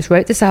 I said, "I just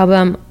wrote this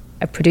album,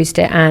 I produced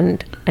it,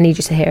 and I need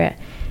you to hear it."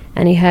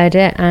 And he heard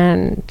it,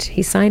 and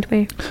he signed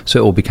me. So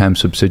it all became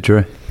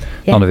subsidiary.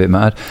 Yeah. None of it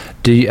mattered.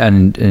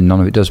 And none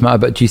of it does matter.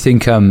 But do you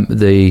think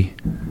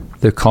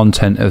the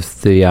content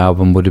of the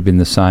album would have been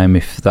the same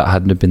if that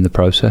hadn't have been the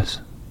process?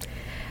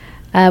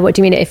 What do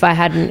you mean if I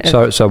hadn't?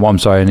 So what I'm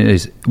saying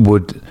is,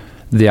 would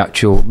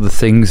the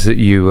things that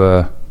you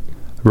were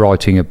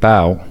writing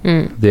about,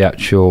 the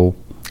actual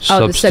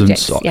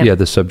substance,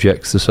 the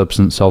subjects, the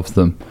substance of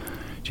them,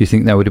 do you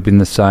think that would have been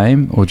the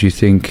same, or do you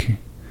think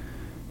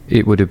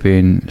it would have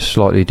been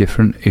slightly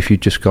different if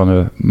you'd just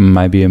gone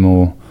maybe a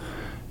more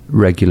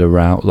regular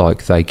route?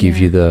 Like they give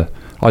you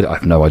I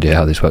have no idea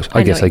how this works.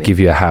 I guess they give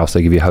you a house,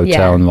 they give you a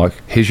hotel, and like,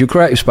 here's your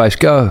creative space,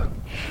 go.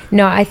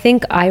 No, I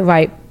think I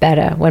write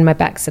better when my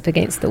back's up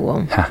against the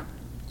wall.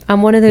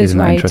 I'm one of those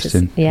writers.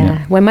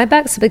 Yeah. When my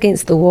back's up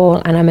against the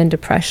wall and I'm under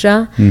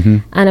pressure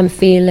and I'm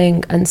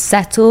feeling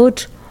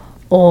unsettled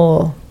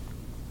or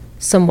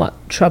somewhat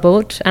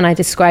troubled, and I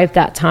described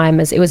that time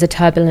as it was a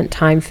turbulent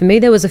time for me.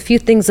 There was a few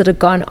things that had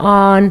gone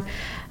on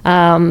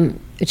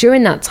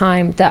during that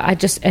time that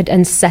had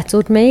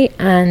unsettled me,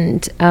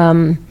 and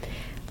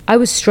I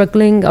was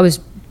struggling.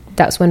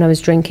 That's when I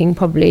was drinking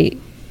probably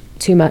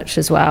too much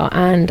as well,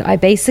 and I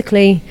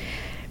basically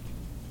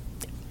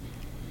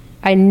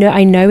I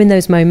know in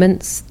those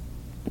moments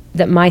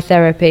that my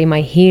therapy,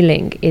 my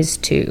healing is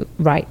to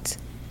write.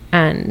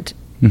 And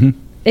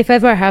if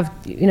ever I have,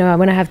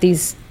 when I have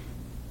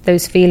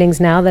those feelings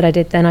now that I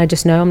did then, I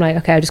just know, I'm like,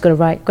 okay, I just got to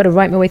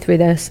write my way through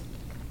this.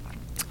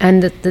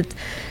 And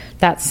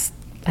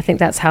I think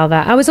that's how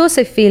that. I was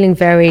also feeling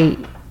very,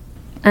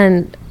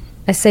 and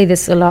I say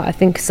this a lot, I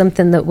think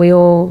something that we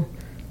all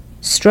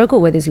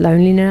struggle with is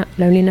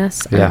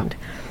loneliness. Yeah. And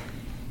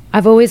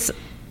I've always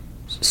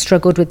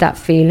struggled with that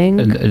feeling.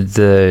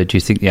 Do you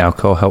think the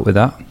alcohol helped with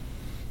that?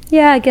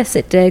 Yeah, I guess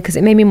it did, because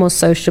it made me more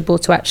sociable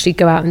to actually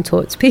go out and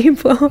talk to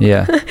people.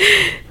 Yeah.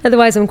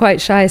 Otherwise, I'm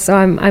quite shy, so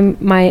I'm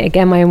my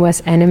own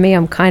worst enemy.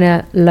 I'm kind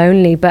of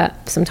lonely,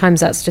 but sometimes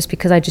that's just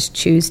because I just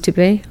choose to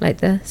be like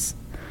this.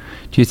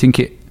 Do you think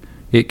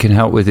it can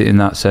help with it in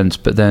that sense?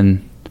 But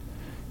then,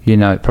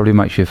 it probably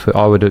makes you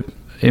feel,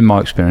 in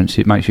my experience,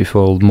 it makes you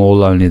feel more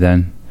lonely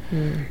then,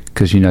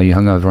 because you're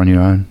hungover on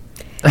your own.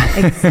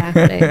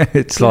 Exactly.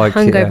 It's you're like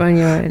hungover on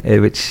your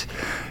own, which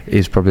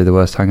is probably the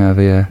worst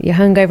hangover. Yeah, you're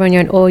hungover on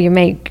your own, or you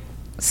make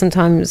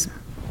sometimes,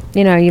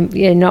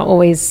 you're not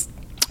always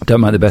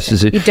Don't make the best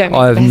decision.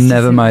 I have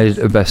never made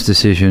a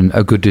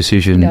good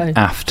decision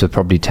after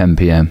probably 10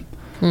 p.m.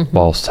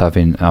 Whilst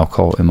having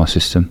alcohol in my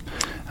system.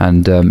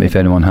 And if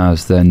anyone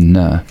has,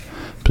 then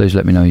please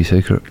let me know your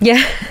secret.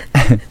 Yeah.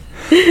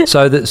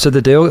 So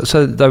the deal.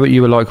 So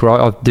you were like,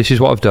 right, this is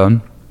what I've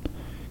done.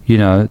 You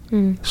know.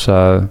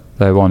 So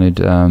they wanted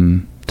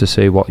to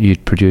see what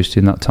you'd produced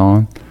in that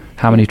time.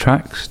 How many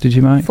tracks did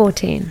you make?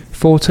 14.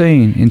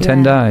 14 in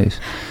 10 days?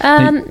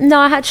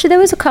 No, actually, there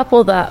was a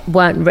couple that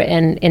weren't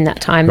written in that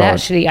time. Right. They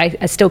actually,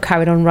 I still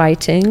carried on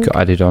writing. Got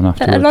added on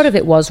afterwards. A lot of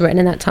it was written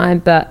in that time,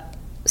 but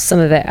some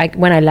of it,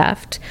 when I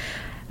left,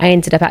 I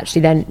ended up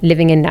actually then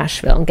living in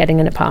Nashville and getting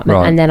an apartment.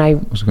 Right. And then I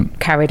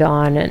carried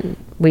on, and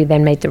we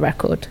then made the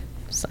record.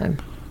 So.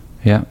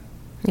 Yeah.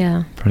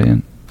 Yeah.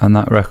 Brilliant. And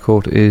that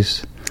record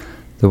is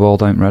The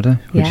World Ain't Ready,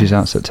 which is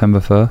out September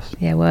 1st.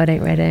 Yeah, World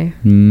Ain't Ready.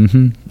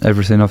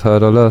 Everything I've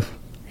heard I love.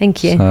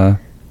 Thank you. So,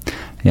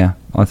 yeah,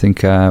 I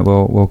think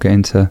we'll get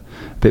into a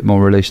bit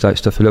more release date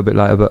stuff a little bit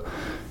later. But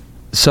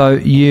so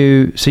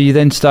you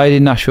then stayed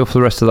in Nashville for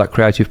the rest of that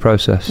creative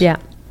process. Yeah.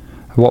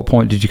 At what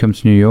point did you come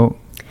to New York?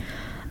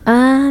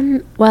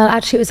 Well,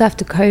 actually, it was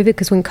after COVID,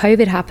 because when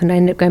COVID happened, I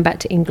ended up going back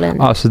to England.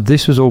 Oh, so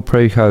this was all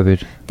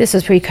pre-COVID? This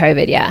was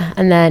pre-COVID, yeah.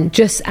 And then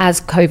just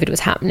as COVID was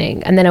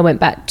happening, and then I went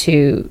back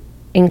to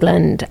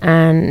England,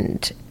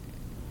 and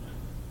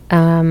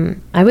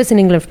I was in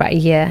England for about a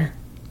year.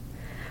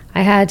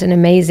 I had an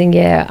amazing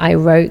year. I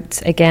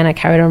wrote again, I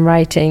carried on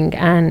writing,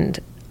 and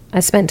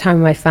I spent time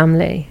with my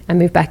family. I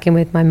moved back in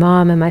with my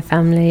mom and my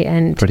family,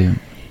 and brilliant.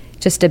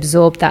 Just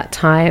absorbed that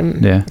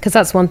time. Yeah. Because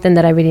that's one thing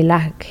that I really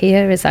lack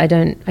here, is I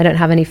don't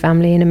have any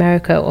family in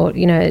America, or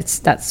I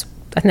think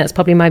that's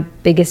probably my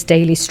biggest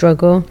daily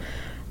struggle.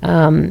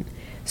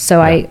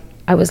 So I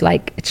was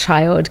like a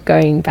child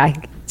going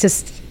back,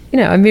 just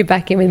I moved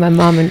back in with my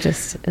mom, and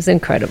just it was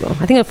incredible.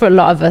 I think for a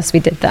lot of us we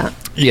did that.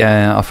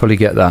 Yeah, I fully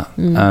get that.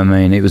 I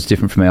mean, it was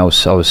different for me. I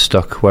was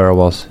stuck where I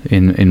was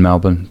in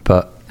Melbourne,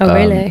 but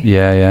really?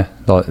 Yeah,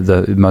 like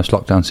the most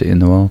lockdown city in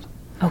the world.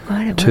 Oh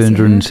God, it was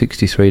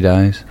 263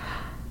 days.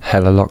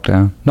 Hella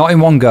lockdown. Not in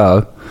one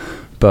go,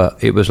 but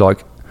it was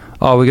like,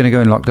 oh, we're going to go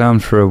in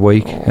lockdown for a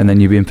week, and then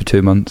you'd be in for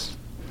 2 months.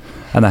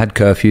 And they had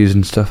curfews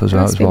and stuff as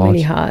well. It's been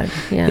really hard.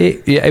 Yeah.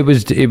 It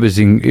was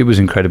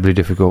incredibly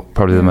difficult.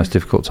 Probably the most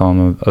difficult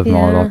time of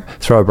my life.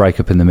 Throw a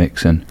breakup in the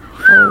mix, and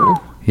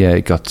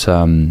it got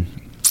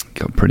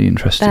pretty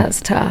interesting.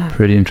 That's tough.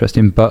 Pretty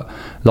interesting. But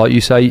like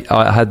you say,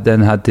 I had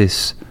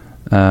this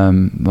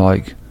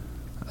like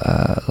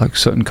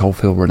Sutton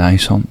Coldfield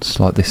Renaissance,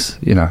 like this,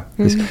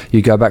 this,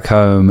 you go back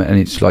home and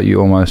it's like you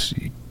almost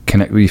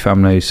connect with your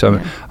family.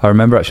 So I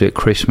remember actually at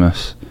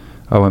Christmas,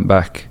 I went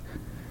back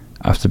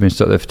after being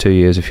stuck there for 2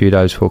 years, a few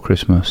days before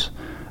Christmas,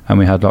 and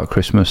we had like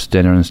Christmas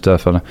dinner and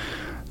stuff, and I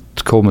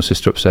called my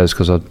sister upstairs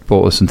because I'd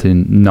bought her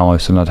something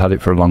nice and I'd had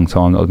it for a long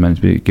time that I was meant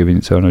to be giving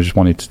it to her, and I just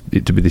wanted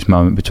it to be this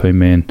moment between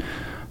me and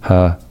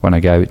her when I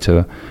gave it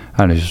to her.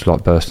 And it was just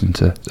like bursting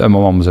into, and my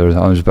mum was there,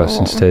 I was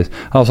bursting into tears.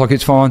 I was like,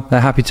 it's fine, they're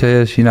happy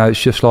tears,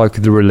 it's just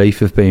like the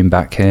relief of being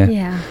back here.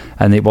 Yeah.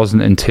 And it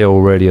wasn't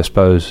until really, I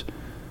suppose,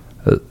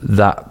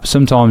 that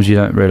sometimes you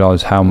don't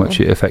realise how much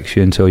it affects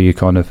you until you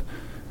kind of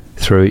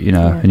through it,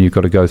 and you've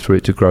got to go through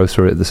it to grow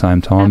through it at the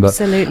same time.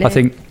 Absolutely. But I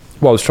think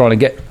what I was trying to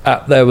get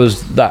at there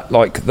was that,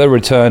 like, the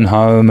return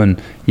home,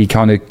 and you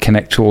kind of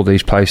connect to all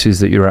these places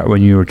that you're at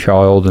when you were a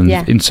child, and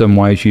in some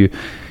ways you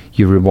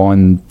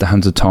rewind the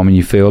hands of time and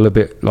you feel a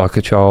bit like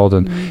a child.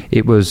 And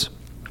it was,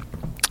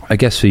 I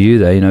guess for you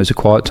there, it was a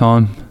quiet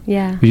time.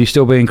 Yeah. Were you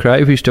still being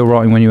creative? Were you still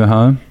writing when you were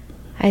home?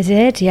 I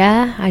did,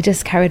 yeah. I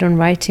just carried on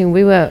writing.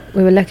 We were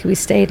lucky. We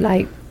stayed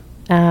like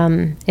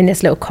in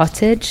this little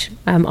cottage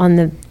on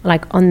the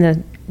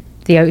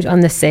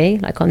sea,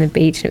 like on the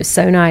beach, and it was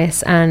so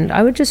nice. And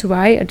I would just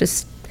write.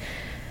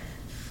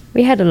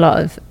 We had a lot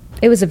of.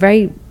 It was a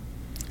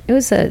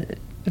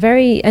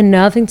very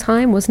unnerving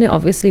time, wasn't it?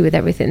 Obviously, with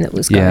everything that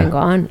was going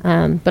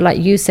on. But like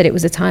you said, it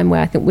was a time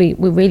where I think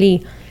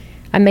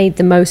I made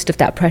the most of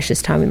that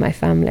precious time with my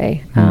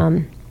family.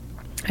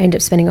 I ended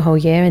up spending a whole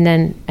year, and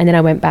then I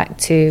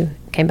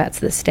came back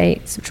to the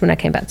States, which when I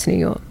came back to New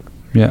York.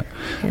 Yeah.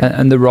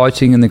 And the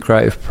writing and the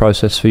creative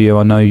process for you,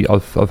 I know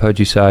I've heard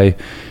you say,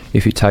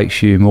 if it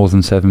takes you more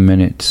than 7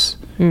 minutes,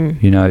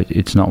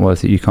 it's not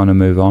worth it, you kind of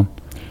move on.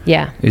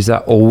 Yeah. Is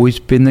that always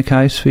been the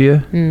case for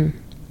you?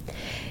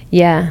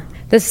 Yeah.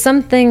 There's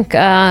something,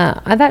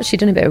 I've actually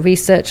done a bit of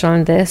research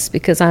on this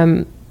because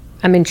I'm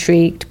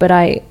intrigued, but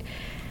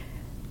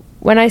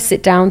when I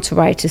sit down to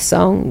write a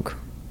song,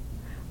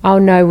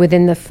 I'll know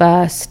within the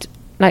first,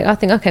 I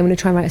think, okay, I'm going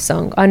to try and write a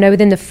song. I know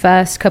within the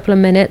first couple of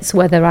minutes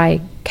whether I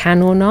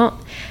can or not,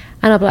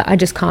 and I'll be like, I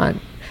just can't.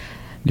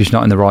 You're just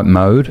not in the right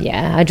mode?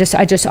 Yeah, I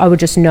would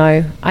just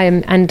know. I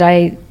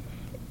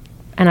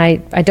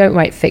don't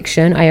write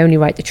fiction, I only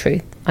write the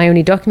truth. I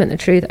only document the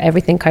truth.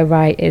 Everything I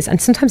write is,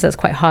 and sometimes that's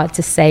quite hard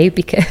to say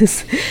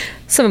because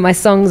some of my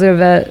songs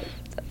are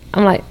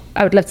I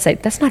would love to say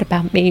that's not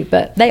about me,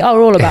 but they are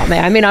all about me.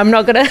 I mean, I'm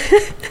not gonna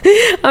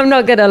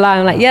lie.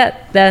 I'm like,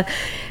 I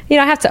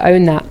have to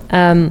own that.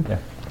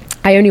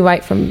 I only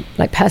write from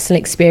like personal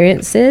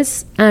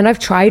experiences, and I've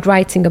tried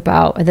writing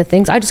about other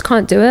things. I just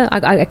can't do it.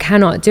 I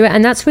cannot do it.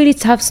 And that's really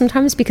tough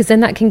sometimes, because then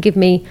that can give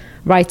me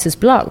writer's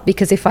block,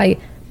 because if I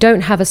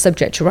don't have a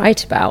subject to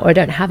write about, or I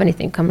don't have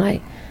anything, I'm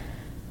like,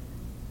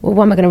 well,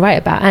 what am I going to write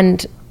about?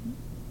 And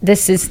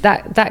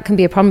that can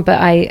be a problem, but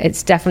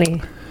it's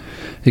definitely...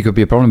 It could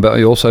be a problem, but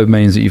it also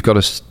means that you've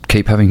got to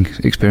keep having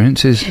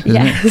experiences, isn't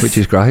it? Which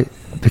is great,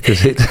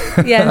 because it...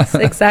 Yes,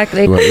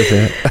 exactly. Work with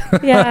it.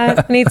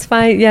 I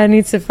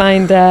need to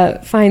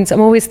find...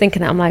 I'm always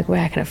thinking that, I'm like,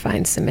 where can I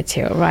find some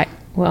material? Right,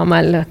 well,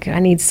 I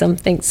need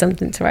something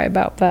to write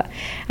about.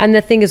 And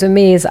the thing is with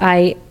me is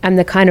I am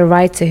the kind of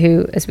writer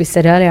who, as we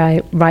said earlier,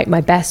 I write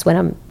my best when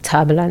I'm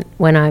turbulent,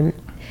 when I'm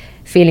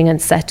feeling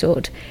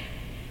unsettled.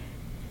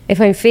 If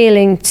I'm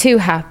feeling too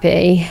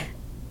happy,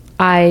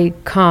 I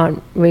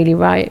can't really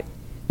write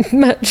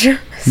much.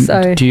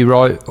 So do you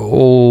write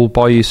all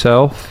by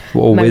yourself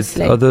or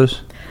mostly with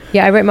others?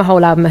 Yeah, I wrote my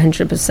whole album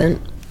 100%.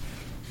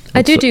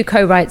 I do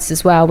co-writes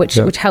as well, which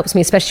helps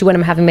me, especially when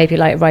I'm having maybe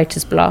like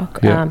writer's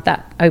block.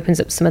 That opens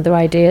up some other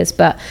ideas,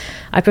 but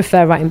I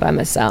prefer writing by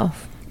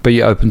myself. But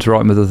you're open to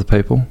writing with other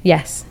people?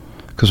 Yes.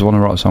 Because I want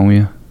to write a song with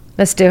you.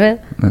 Let's do it.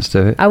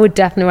 I would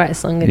definitely write a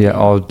song with you. Yeah,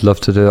 I'd love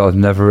to do it. I've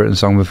never written a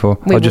song before.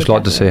 I'd just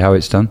like to see how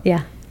it's done.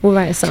 Yeah, we'll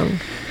write a song.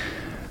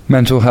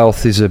 Mental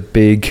health is a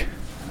big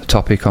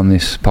topic on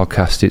this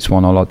podcast. It's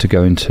one I like to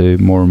go into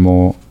more and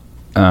more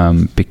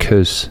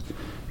because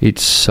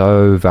it's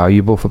so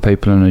valuable for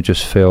people, and I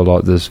just feel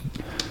like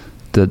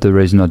the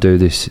reason I do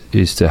this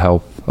is to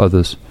help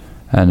others,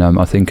 and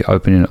I think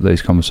opening up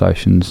these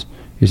conversations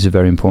is a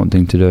very important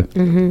thing to do.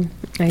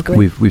 Mm-hmm. I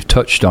agree. We've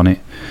touched on it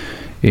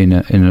in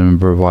a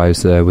number of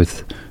ways there,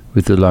 with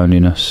the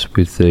loneliness,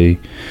 with the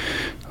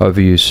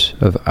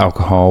overuse of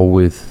alcohol,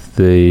 with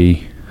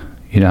the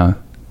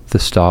the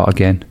start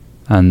again,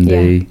 and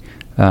the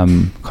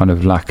kind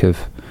of lack of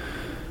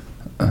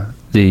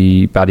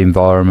the bad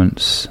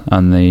environments,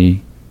 and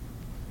the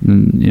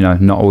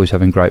not always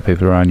having great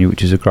people around you,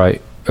 which is a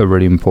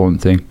really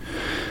important thing.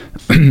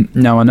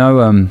 Now I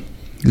know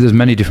there's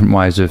many different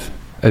ways of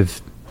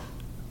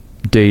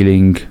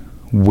dealing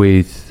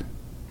with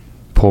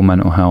poor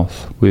mental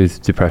health,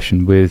 with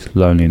depression, with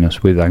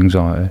loneliness, with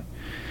anxiety.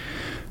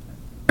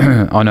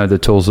 I know the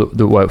tools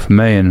that work for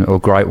me, and a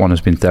great one has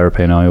been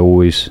therapy, and I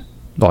always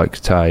like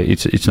to say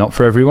it's not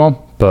for everyone,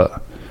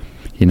 but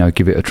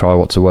give it a try.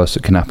 What's the worst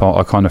that can happen?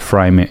 I kind of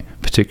frame it,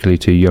 particularly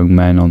to young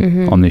men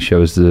on this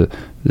show, as the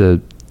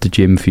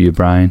gym for your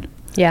brain.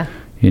 Yeah.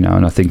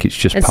 And I think it's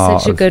just it's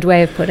such a good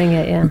way of putting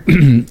it. Yeah.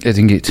 I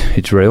think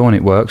it's real and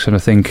it works, and I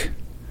think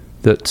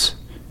that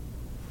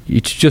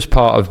it's just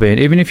part of being,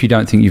 even if you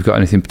don't think you've got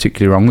anything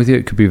particularly wrong with you,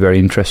 it could be very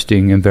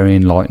interesting and very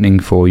enlightening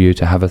for you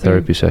to have a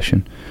therapy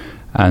session.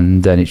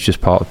 And then it's just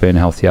part of being a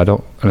healthy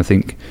adult, and I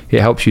think it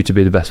helps you to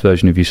be the best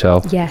version of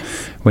yourself.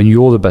 Yes. When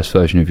you're the best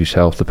version of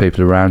yourself, the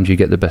people around you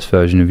get the best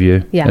version of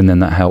you. Yeah. And then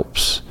that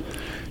helps.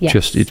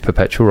 Yes. It's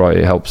perpetual, right?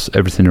 It helps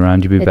everything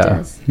around you be better.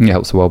 Does. It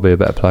helps the world be a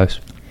better place.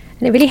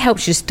 And it really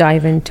helps you just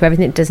dive into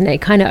everything, doesn't it?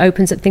 It kind of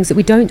opens up things that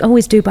we don't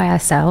always do by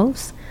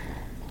ourselves.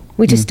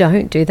 We just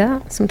don't do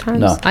that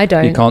sometimes. No, I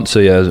don't. You can't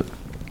see, as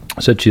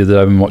I said to you that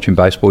I've been watching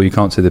baseball, you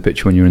can't see the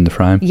picture when you're in the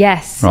frame.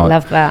 Yes, right? I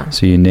love that.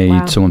 So you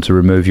need someone to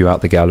remove you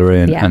out the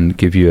gallery and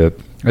give you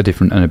a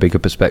different and a bigger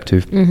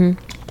perspective.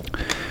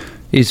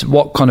 Mm-hmm.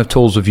 What kind of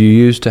tools have you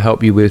used to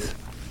help you with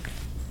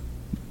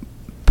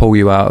pull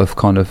you out of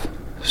kind of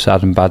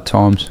sad and bad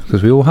times?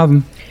 Because we all have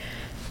them.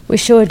 We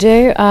sure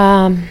do.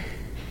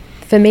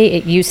 For me,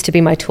 it used to be,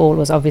 my tool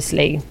was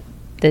obviously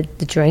the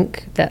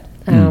drink that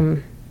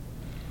I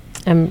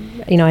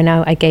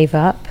know I gave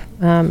up,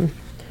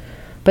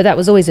 but that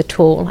was always a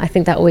tool. I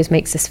think that always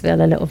makes us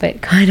feel a little bit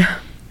it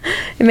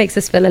makes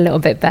us feel a little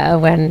bit better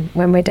when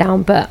we're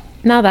down. But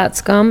now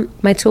that's gone.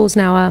 My tools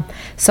now are,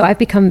 so I've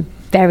become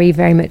very,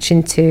 very much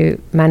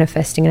into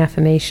manifesting and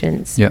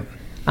affirmations. Yeah.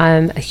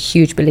 I'm a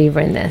huge believer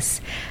in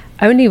this.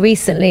 Only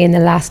recently, maybe in the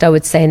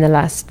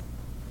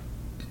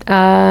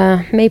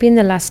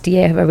last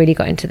year have I really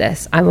got into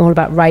this. I'm all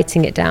about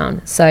writing it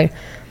down. So,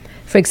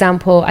 for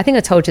example, I think I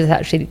told you this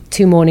actually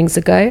 2 mornings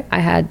ago. I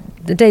had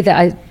the day that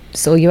I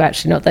saw you,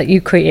 actually, not that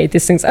you created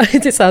this thing, so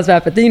it sounds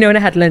bad, but when I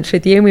had lunch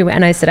with you and we went,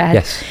 and I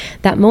said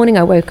that morning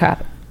I woke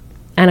up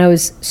and I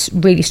was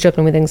really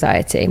struggling with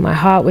anxiety. My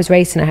heart was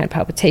racing, I had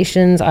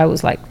palpitations, I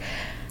was like,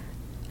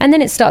 and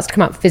then it starts to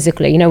come up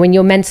physically, when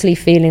you're mentally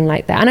feeling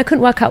like that. And I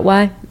couldn't work out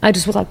why. I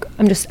just was like,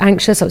 I'm just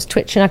anxious, I was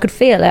twitching, I could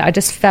feel it, I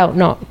just felt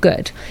not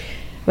good.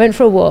 Went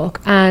for a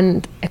walk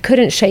and I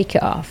couldn't shake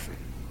it off.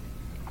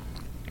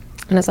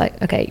 And I was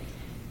like, okay,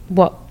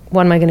 what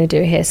am I going to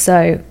do here?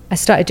 So I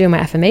started doing my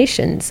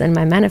affirmations and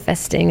my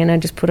manifesting, and I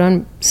just put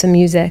on some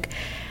music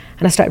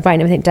and I started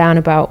writing everything down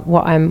about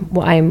what I'm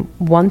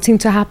wanting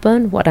to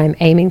happen, what I'm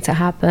aiming to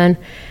happen.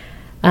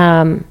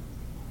 And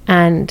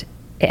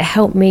it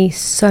helped me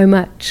so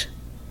much.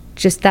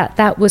 Just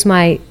that was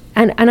my,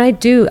 and I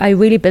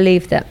really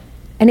believe that,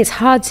 and it's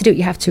hard to do,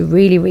 you have to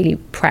really, really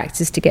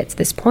practice to get to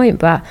this point,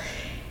 but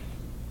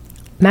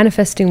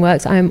manifesting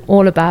works. I'm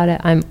all about it.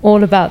 I'm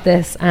all about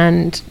this.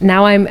 And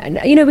now we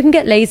can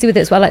get lazy with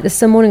it as well. Like there's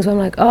some mornings where I'm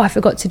like, oh, I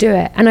forgot to do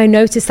it. And I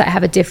notice that I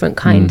have a different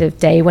kind of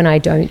day when I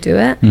don't do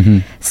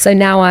it. So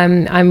now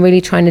I'm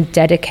really trying to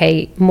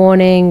dedicate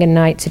morning and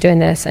night to doing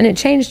this. And it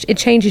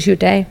changes your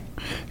day.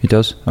 It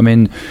does. I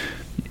mean,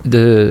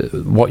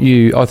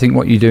 I think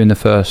what you do in the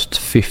first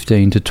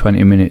 15 to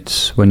 20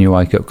 minutes when you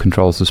wake up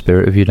controls the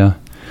spirit of your day.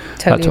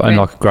 Totally. And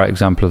like a great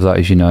example of that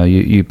is,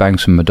 you bang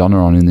some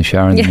Madonna on in the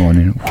shower in the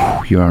morning.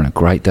 Whew, you're on a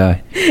great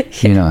day.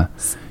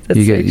 Yes,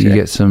 you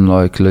get some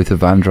like Luther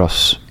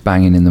Vandross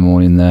banging in the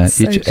morning there.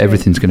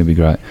 Everything's going to be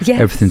great.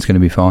 Yes. Everything's going to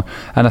be fine.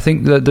 And I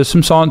think that there's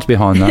some science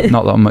behind that.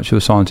 Not that I'm much of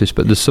a scientist,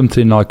 but there's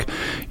something like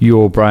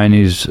your brain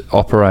is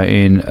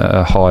operating at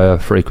a higher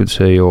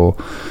frequency or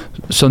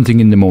something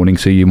in the morning,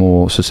 so you're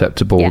more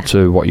susceptible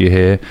to what you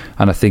hear.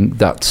 And I think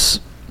that's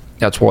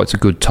why it's a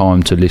good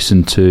time to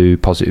listen to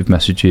positive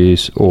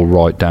messages or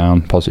write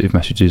down positive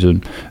messages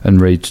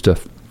and read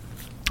stuff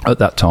at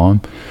that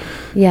time.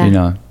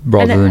 Yeah.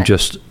 Rather than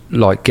just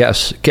like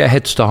get a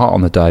head start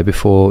on the day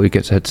before it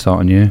gets a head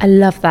start on you. I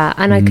love that.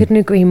 And I couldn't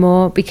agree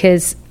more,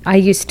 because I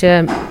used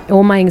to,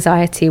 all my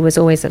anxiety was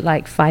always at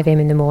like 5 a.m.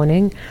 in the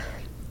morning,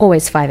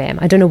 always 5 a.m.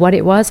 I don't know what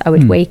it was. I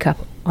would wake up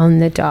on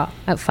the dot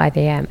at 5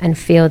 a.m. and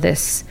feel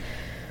this,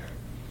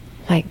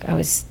 like I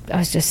was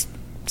just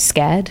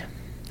scared.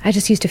 I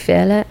just used to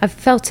feel it. I've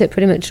felt it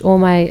pretty much all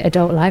my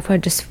adult life, where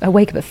I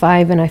wake up at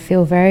 5 and I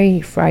feel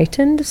very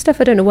frightened of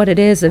stuff. I don't know what it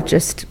is, of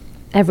just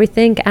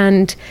everything.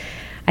 And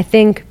I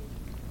think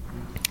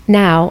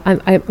now,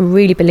 I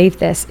really believe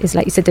this, is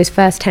like you said, those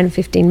first 10,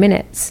 15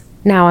 minutes.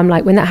 Now I'm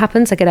like, when that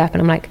happens, I get up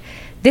and I'm like,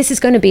 this is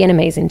going to be an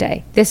amazing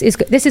day. This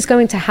is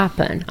going to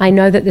happen. I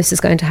know that this is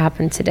going to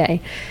happen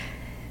today.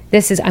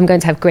 I'm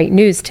going to have great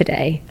news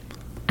today.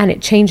 And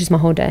it changes my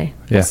whole day.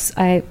 Yeah.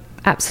 I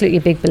absolutely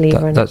a big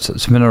believer in that's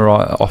something I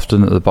write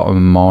often at the bottom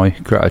of my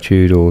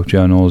gratitude or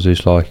journals,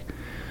 is like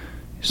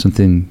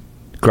something,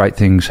 great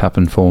things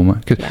happen for me.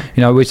 'Cause,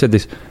 we said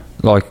this,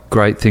 like,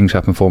 great things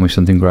happen for me,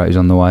 something great is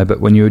on the way. But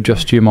when you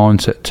adjust your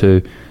mindset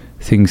to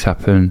things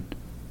happen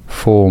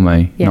for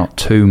me, not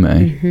to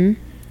me,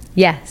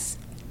 yes,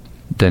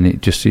 then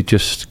it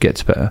just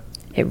gets better.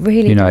 It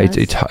really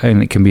does.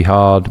 And it can be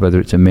hard, whether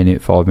it's a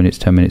minute, 5 minutes,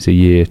 10 minutes, a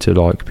year, to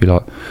like be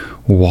like,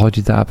 well, why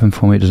did that happen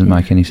for me? It doesn't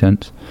make any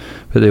sense.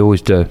 But they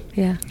always do.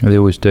 Yeah, they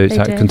always do. It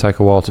can take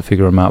a while to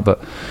figure them out, but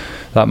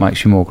that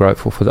makes you more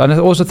grateful for that. And I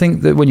also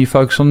think that when you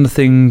focus on the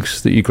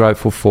things that you're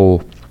grateful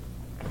for,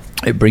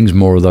 it brings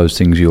more of those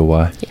things your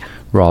way,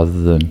 rather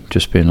than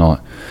just being like,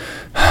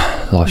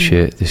 life's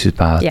shit, this is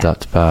bad,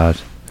 that's bad.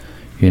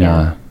 You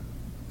know,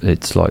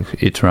 it's like,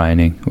 it's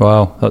raining.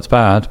 Well, that's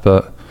bad,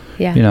 but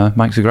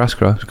makes the grass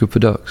grow. It's good for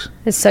ducks.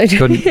 It's so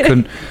true.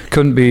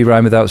 Couldn't be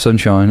rain without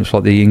sunshine. It's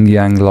like the yin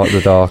yang, like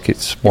the dark.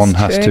 One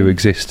has to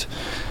exist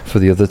for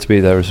the other to be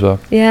there as well.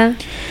 Yeah,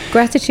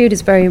 gratitude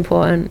is very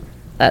important.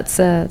 That's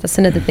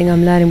another thing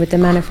I'm learning with the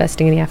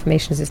manifesting and the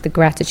affirmations, is the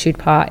gratitude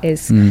part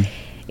is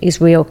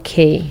real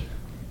key.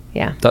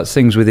 Yeah, that's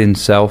things within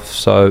self.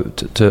 So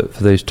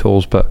for these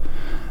tools, but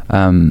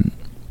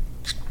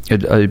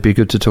it'd be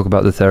good to talk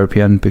about the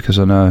therapy end, because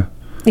I know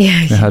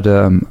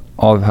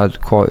I've had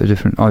quite a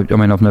different. I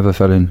mean, I've never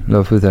fell in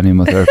love with any of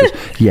my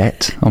therapists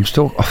yet. I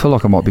feel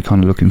like I might be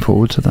kind of looking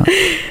forward to that.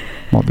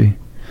 Might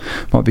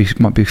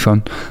be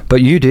fun.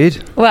 But you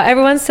did. Well,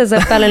 everyone says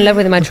I fell in love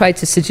with him. I tried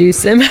to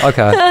seduce him.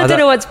 Okay. I don't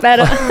know what's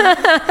better.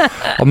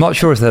 I'm not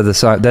sure if they're the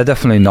same. They're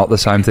definitely not the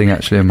same thing,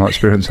 actually, in my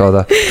experience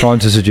either. Trying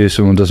to seduce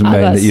someone doesn't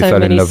mean that you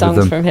fell in love with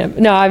them. From him.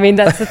 No, I mean,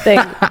 that's the thing.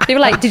 People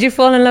are like, did you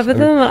fall in love with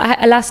him? Well,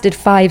 I lasted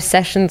 5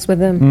 sessions with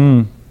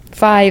him.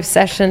 5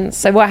 sessions.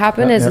 So what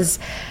happened is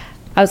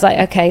I was like,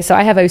 okay, so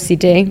I have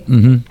OCD.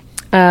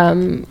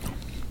 I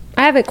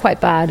have it quite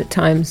bad at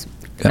times.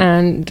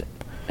 And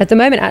at the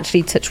moment,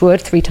 actually, touch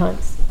wood, 3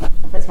 times.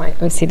 That's my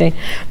OCD,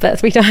 but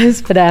 3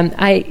 times. But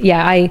my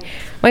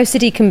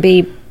OCD can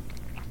be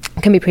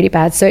pretty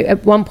bad. So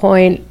at one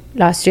point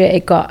last year,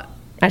 it got,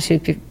 actually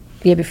the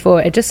year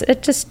before, it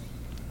just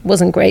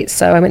wasn't great.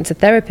 So I went to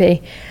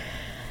therapy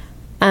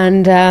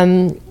and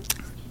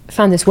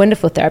found this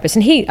wonderful therapist.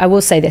 And he, I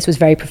will say this, was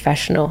very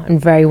professional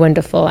and very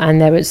wonderful. And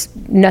there was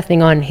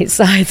nothing on his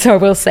side. So I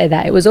will say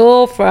that it was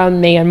all from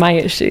me and my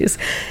issues.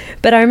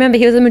 But I remember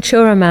he was a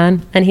mature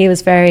man, and he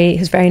was very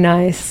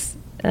nice.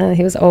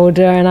 He was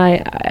older, and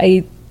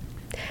I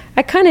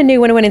kind of knew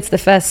when I went into the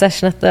first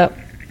session. I thought,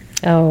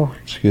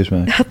 excuse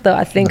me.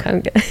 I think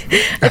I'm good.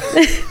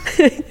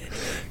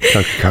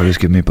 Coca-Cola's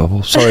giving me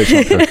bubbles. Sorry, it's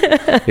not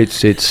good.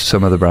 It's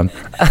some other brand.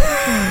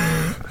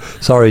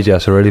 Sorry,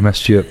 Jess, I really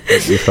messed you up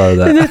before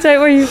that. No, don't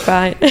worry, you're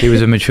fine. He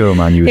was a mature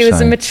man, you were saying. He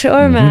was a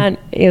mature man.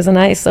 He was a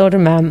nice older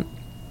man.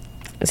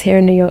 I was here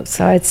in New York,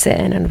 so I'd sit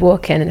in and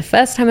walk in, and the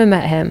first time I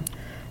met him,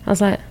 I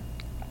was like,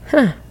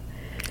 huh.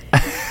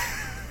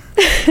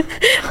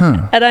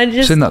 And I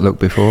just... seen that look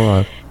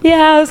before.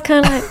 I was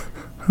kind of like...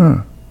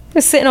 I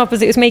was sitting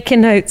opposite, he was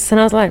making notes, and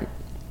I was like...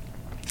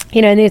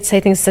 and he'd say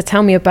things to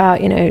tell me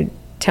about, your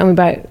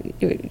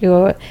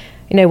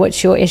you know,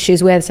 what's your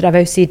issues with? I said, I have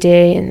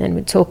OCD. And then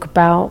we'd talk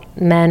about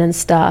men and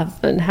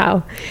stuff and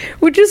how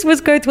we just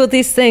was go through all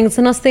these things.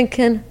 And I was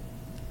thinking,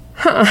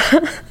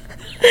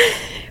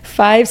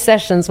 5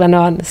 sessions went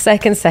on. The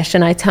second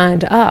session, I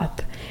turned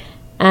up.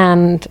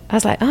 And I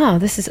was like,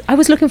 I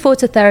was looking forward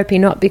to therapy,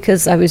 not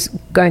because I was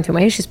going through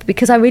my issues, but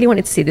because I really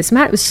wanted to see this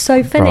man. It was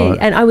so funny. Right.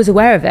 And I was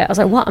aware of it. I was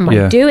like, what am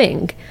I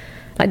doing?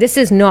 Like, this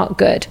is not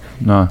good.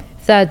 No.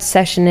 Third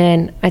session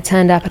in, I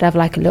turned up. I'd have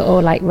like a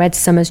little like red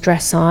summer's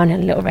dress on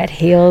and little red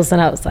heels. And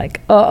I was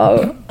like,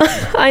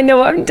 I know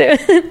what I'm doing.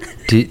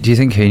 Do you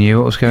think he knew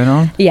what was going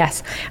on?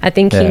 Yes. I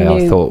think he knew.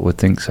 I thought would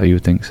think so. You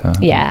would think so.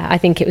 Yeah, I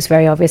think it was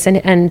very obvious.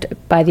 And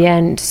by the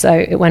end, so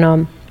it went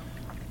on,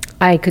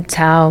 I could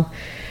tell.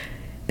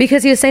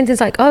 Because he was saying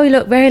things like, oh, you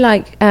look very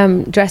like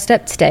dressed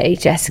up today,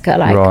 Jessica.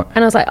 Like, right.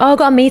 And I was like, oh, I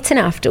got a meeting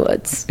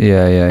afterwards.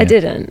 Yeah. I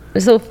didn't. It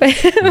was all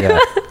fake. Yeah.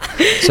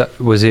 So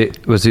was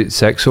it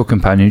sex or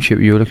companionship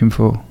you were looking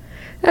for?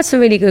 That's a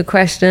really good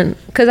question.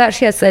 Because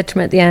actually I said to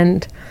him at the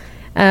end,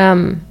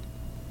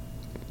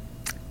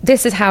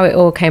 this is how it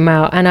all came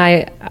out. And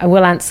I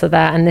will answer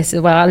that. And this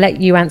is, well, I'll let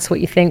you answer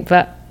what you think.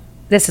 But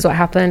this is what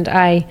happened.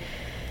 I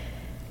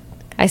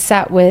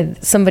sat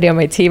with somebody on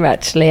my team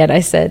actually, and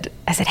I said,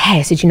 hey,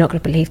 I said, you're not going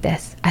to believe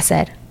this. I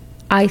said,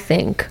 I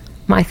think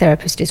my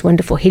therapist is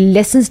wonderful. He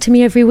listens to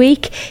me every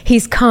week.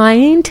 He's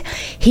kind.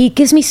 He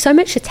gives me so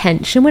much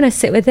attention when I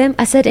sit with him.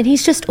 I said, and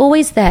he's just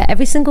always there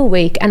every single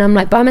week. And I'm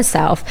like by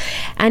myself.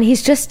 And he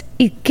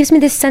gives me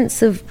this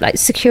sense of like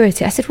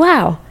security. I said,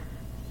 wow.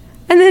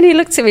 And then he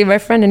looked at me, my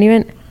friend, and he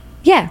went,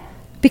 yeah.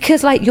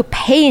 Because like you're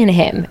paying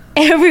him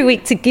every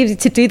week to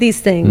do these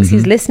things. Mm-hmm.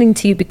 He's listening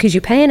to you because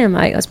you're paying him.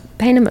 Like I was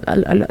paying him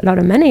a lot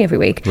of money every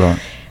week. Right.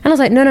 And I was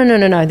like,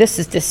 no. This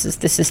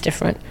is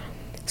different.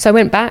 So I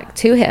went back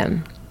to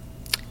him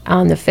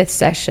on the 5th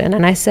session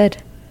and I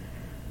said,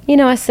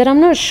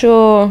 I'm not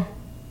sure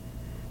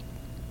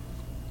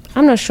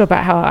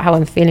about how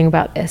I'm feeling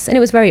about this. And it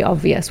was very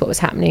obvious what was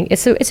happening.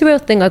 It's a real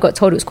thing. I got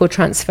told it was called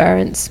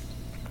transference.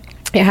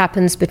 It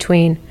happens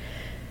between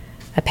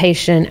a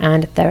patient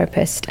and a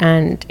therapist,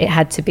 and it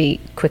had to be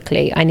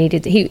quickly.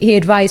 He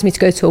advised me to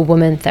go to a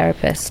woman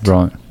therapist.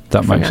 Right,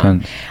 that makes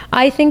sense.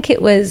 I think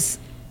it was,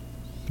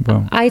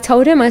 I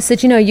told him, I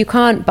said, you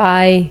can't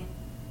buy,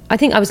 I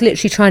think I was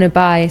literally trying to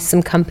buy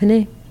some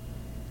company.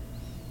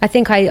 I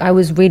think I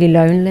was really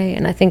lonely,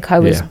 and I think I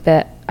was a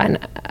bit, and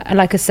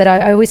like I said,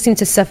 I always seem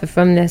to suffer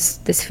from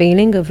this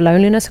feeling of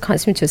loneliness. I can't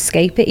seem to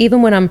escape it.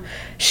 Even when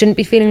shouldn't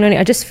be feeling lonely,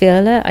 I just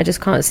feel it. I just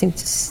can't seem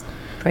to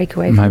break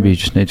away from maybe you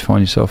just need to find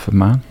yourself a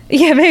man.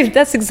 Yeah, maybe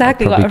that's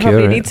exactly what I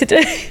probably need to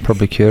do.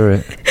 Probably cure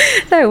it.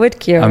 No, it would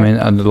cure it. I mean,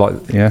 and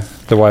like,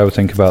 the way I would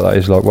think about that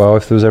is like, well,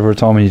 if there was ever a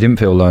time when you didn't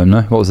feel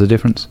lonely, what was the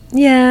difference?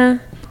 Yeah.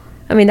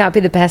 I mean, that would be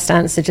the best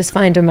answer. Just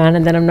find a man,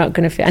 and then I'm not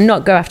going to feel, and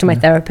not go after my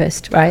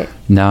therapist, right?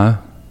 No.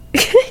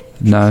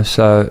 No.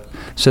 So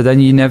then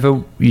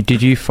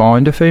did you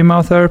find a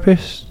female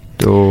therapist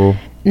or?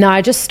 No,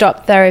 I just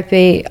stopped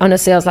therapy.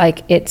 Honestly, I was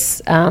like,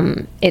 it's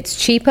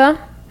cheaper,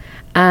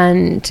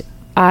 and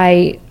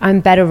I'm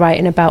better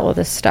writing about all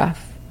this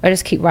stuff. I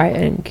just keep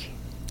writing.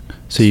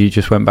 So you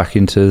just went back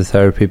into the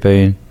therapy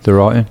being the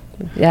writing?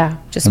 Yeah,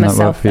 just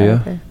myself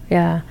therapy.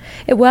 Yeah,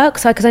 it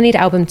works because I need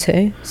album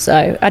 2,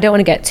 so I don't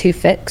want to get too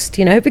fixed,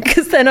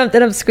 because then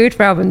I'm screwed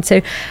for album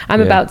 2.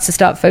 I'm about to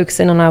start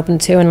focusing on album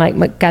 2 and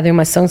like gathering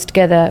my songs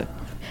together.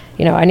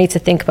 I need to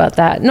think about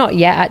that. Not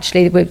yet,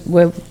 actually.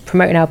 We're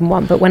promoting album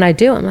 1, but when I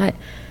do, I'm like,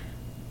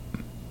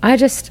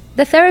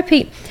 the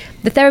therapy.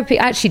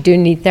 I actually do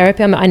need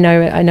therapy. I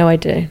know I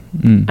do.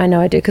 I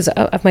know I do because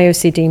of my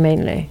OCD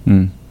mainly.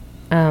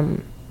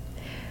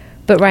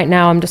 But right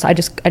now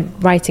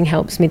writing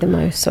helps me the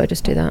most, so I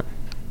just do that.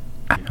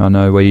 I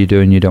know where you're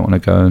doing. You don't want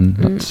to go, and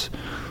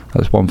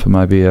that's one for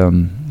maybe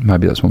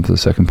that's one for the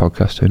second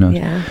podcast. Who knows?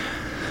 Yeah.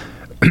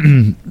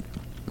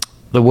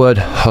 The word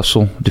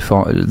hustle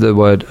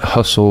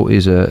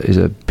is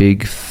a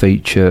big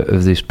feature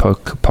of this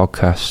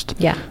podcast.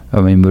 Yeah.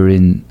 I mean, we're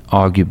in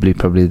arguably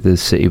probably the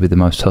city with the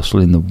most hustle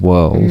in the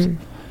world,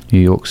 New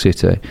York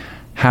City.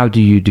 How do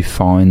you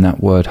define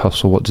that word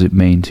hustle? What does it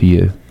mean to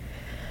you?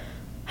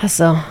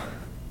 Hustle.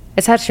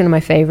 It's actually one of my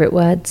favourite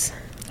words.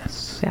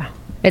 Yes. Yeah.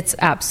 It's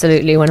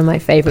absolutely one of my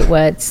favourite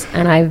words.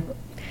 And I've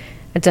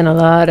done a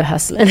lot of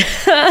hustling.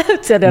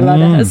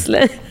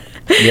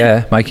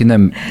 Yeah, making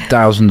them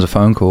thousands of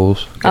phone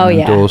calls,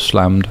 getting doors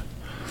slammed.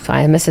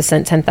 I must have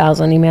sent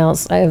 10,000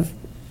 emails.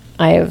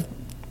 I have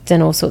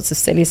done all sorts of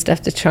silly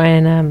stuff to try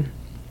and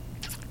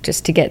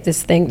just to get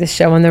this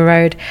show on the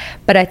road.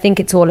 But I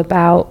think it's all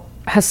about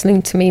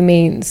hustling. To me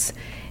means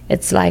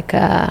it's like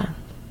you're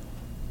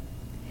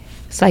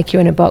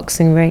in a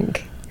boxing ring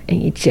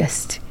and you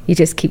just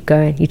keep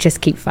going. You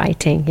just keep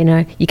fighting.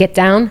 You get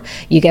down,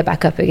 you get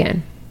back up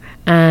again.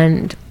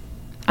 And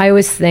I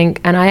always think,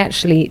 and I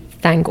actually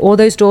thank all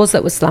those doors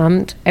that were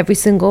slammed, every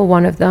single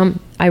one of them.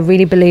 I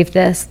really believe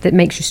that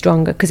makes you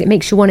stronger because it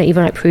makes you want to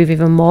even prove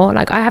even more.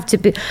 Like I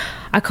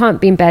can't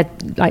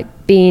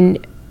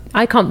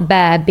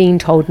bear being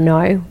told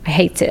no. I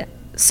hate it.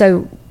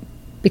 So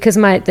because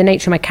the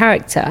nature of my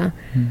character,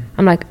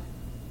 I'm like,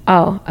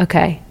 oh,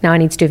 okay, now I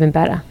need to do even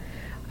better.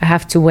 I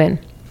have to win.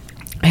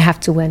 I have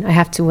to win. I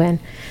have to win.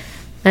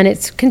 And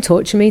it can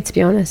torture me, to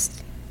be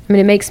honest. I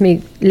mean, it makes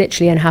me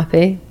literally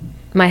unhappy.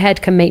 My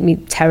head can make me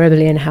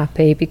terribly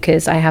unhappy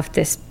because I have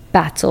this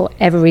battle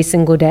every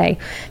single day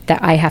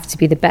that I have to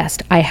be the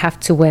best. I have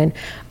to win.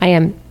 I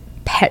am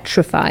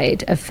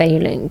petrified of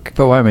failing.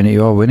 But wait a minute,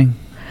 you are winning.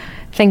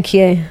 Thank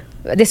you.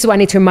 This is what I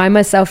need to remind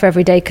myself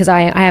every day, because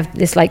I have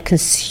this like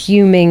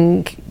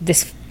consuming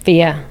this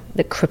fear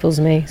that cripples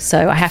me.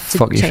 So I have to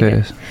fuck your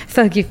fears.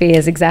 Fuck your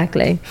fears,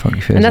 exactly. Fuck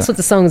your fears. And that's what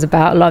the song's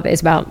about. A lot of it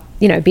is about,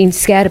 you know, being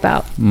scared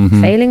about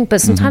failing.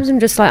 But sometimes I'm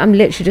just like, I'm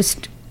literally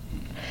just,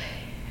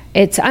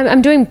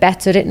 I'm doing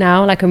better at it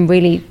now. Like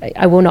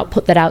I will not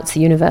put that out to the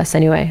universe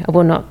anyway. I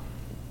will not.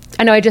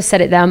 I know I just said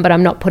it then, but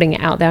I'm not putting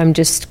it out there. I'm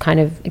just kind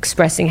of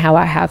expressing how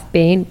I have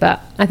been.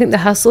 But I think the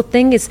hustle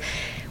thing is,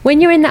 when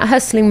you're in that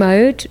hustling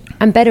mode,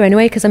 I'm better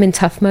anyway because I'm in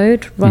tough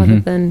mode rather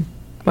than.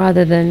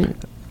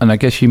 And I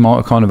guess you might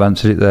have kind of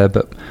answered it there,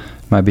 but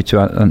maybe to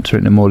answer it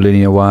in a more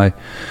linear way,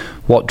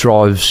 what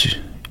drives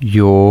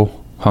your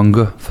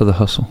hunger for the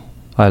hustle?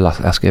 I'll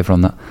ask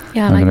everyone that.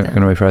 Yeah, I'm going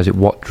to rephrase it.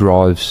 What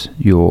drives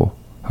your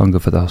hunger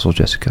for the hustle,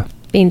 Jessika?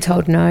 Being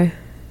told no.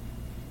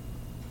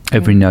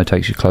 Every no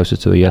takes you closer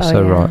to a yes,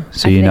 right?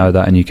 So you know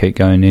that and you keep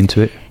going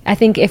into it? I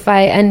think if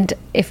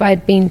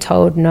I'd been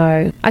told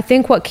no, I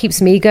think what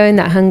keeps me going,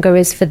 that hunger,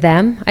 is for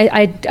them.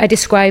 I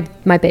describe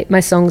my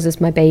songs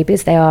as my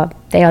babies. They are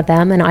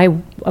them, and I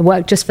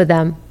work just for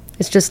them.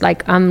 It's just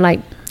like, I'm like,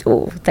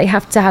 oh, they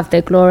have to have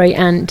their glory,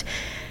 and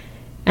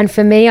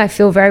for me, I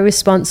feel very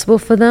responsible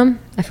for them.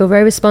 I feel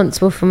very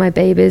responsible for my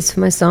babies, for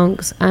my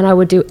songs, and I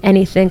would do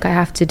anything I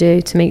have to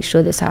do to make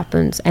sure this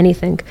happens,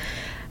 anything.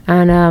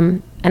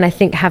 And I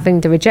think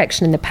having the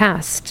rejection in the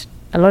past,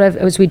 a lot of,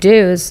 as we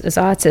do as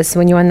artists,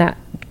 when you're on that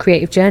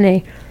creative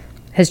journey,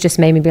 has just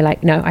made me be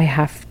like, no, I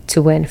have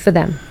to win for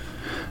them.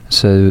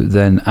 So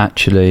then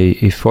actually,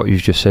 if what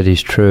you've just said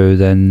is true,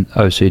 then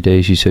OCD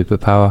is your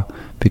superpower,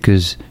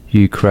 because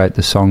you create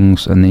the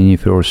songs and then you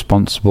feel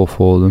responsible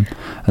for them,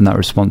 and that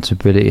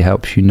responsibility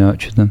helps you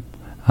nurture them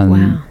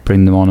and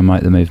bring them on and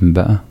make them even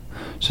better.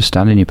 So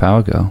stand in your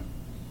power, girl.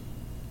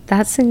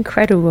 That's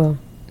incredible.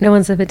 No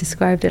one's ever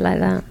described it like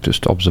that.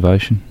 Just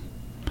observation.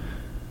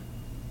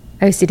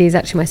 OCD is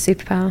actually my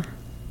superpower.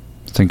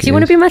 Do you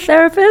want to be my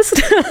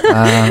therapist?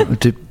 Am I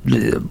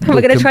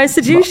going to try to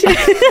seduce you?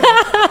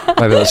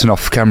 Maybe that's an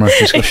off-camera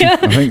discussion.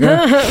 I think.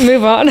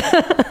 Move on.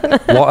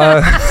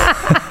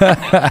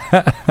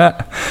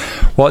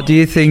 What do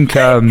you think?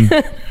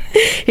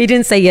 He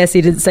didn't say yes.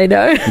 He didn't say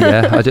no.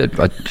 Yeah, I did.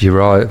 You're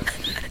right.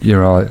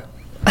 You're right.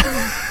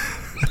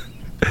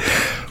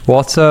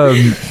 What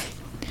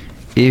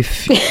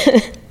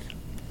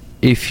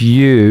if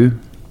you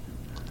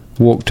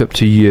walked up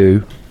to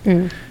you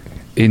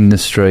in the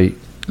street,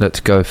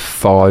 let's go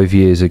 5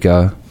 years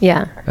ago,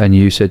 and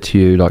you said to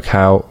you, like,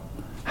 how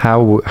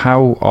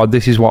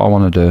this is what I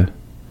want to do,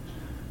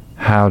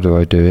 how do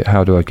I do it,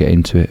 how do I get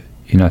into it?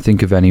 You know,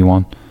 think of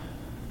anyone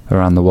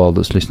around the world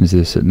that's listening to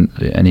this at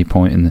any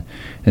point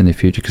in the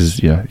future,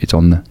 because, you know, it's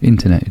on the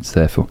internet, it's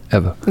there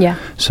forever.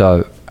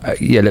 So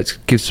let's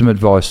give some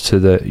advice to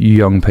the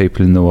young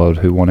people in the world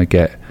who want to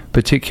get,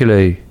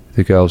 particularly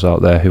the girls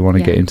out there who want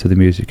to get into the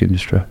music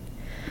industry.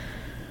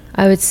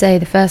 I would say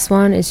the first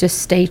one is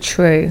just stay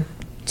true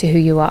to who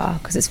you are,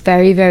 because it's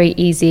very, very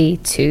easy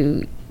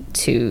to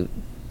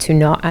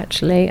not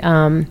actually.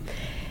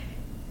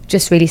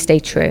 Just really stay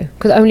true,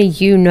 because only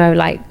you know.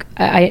 Like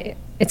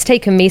it's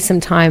taken me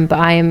some time, but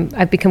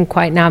I've become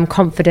I'm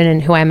confident in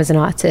who I am as an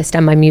artist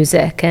and my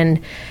music, and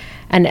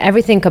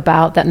everything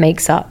about that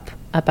makes up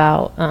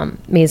about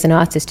me as an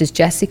artist is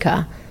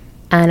Jessika.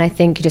 And I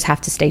think you just have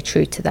to stay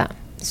true to that.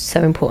 It's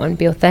so important.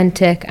 Be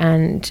authentic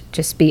and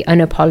just be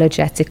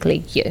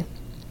unapologetically you.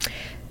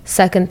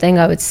 Second thing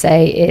I would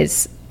say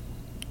is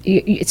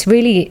it's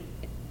really,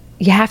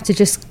 you have to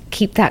just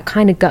keep that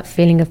kind of gut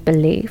feeling of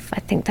belief.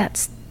 I think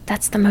that's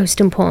the most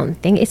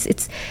important thing.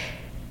 It's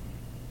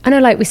I know,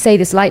 like, we say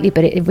this lightly,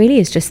 but it really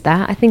is just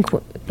that. I think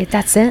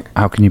that's it.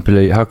 How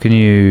can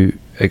you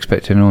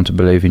expect anyone to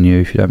believe in you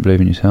if you don't believe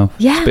in yourself?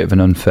 Yeah. It's a bit of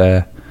an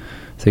unfair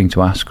thing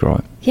to ask,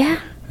 right? Yeah.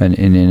 And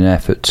in an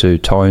effort to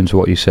tie into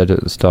what you said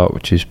at the start,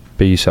 which is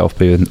be yourself,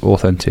 be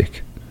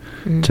authentic,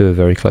 two are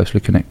very closely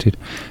connected.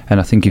 And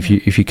I think if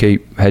you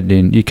keep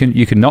heading, you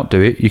can not do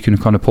it. You can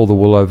kind of pull the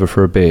wool over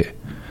for a bit,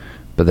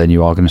 but then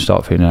you are going to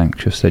start feeling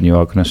anxious. Then you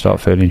are going to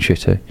start feeling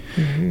shitty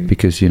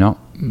because you're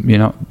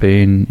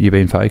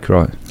being fake,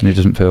 right? And it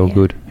doesn't feel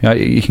good.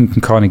 You can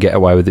kind of get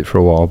away with it for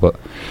a while, but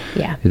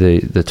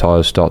the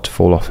tires start to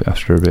fall off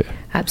after a bit.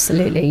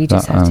 Absolutely, you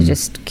just have to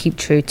just keep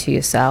true to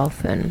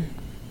yourself and.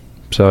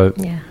 So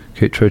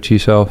keep true to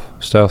yourself,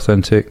 stay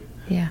authentic,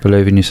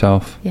 believe in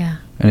yourself. Yeah.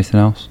 Anything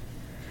else?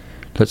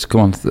 Let's go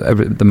on.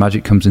 The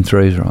magic comes in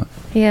threes, right?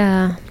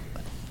 Yeah.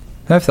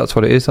 If that's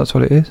what it is, that's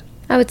what it is.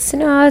 I would say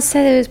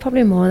there was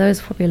probably more. There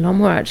was probably a lot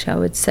more, actually. I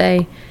would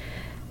say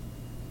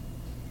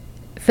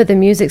for the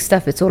music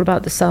stuff, it's all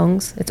about the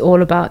songs. It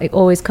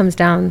always comes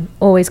down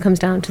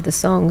to the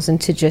songs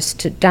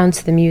and down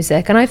to the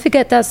music. And I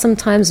forget that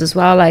sometimes as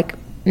well. Like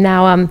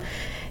now I'm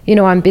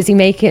busy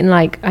making,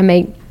 like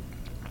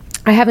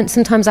I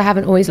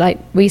haven't always, like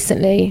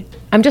recently,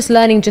 I'm just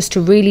learning just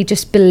to really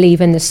just believe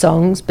in the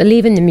songs,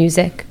 believe in the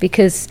music,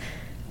 because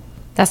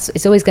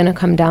it's always going to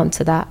come down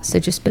to that. So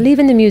just believe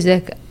in the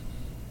music.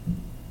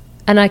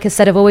 And like I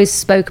said, I've always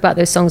spoke about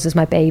those songs as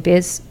my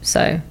babies.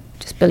 So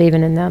just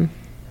believing in them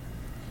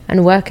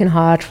and working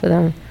hard for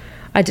them.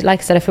 Like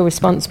I said, I feel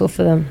responsible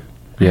for them.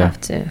 Yeah. I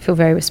have to. I feel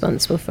very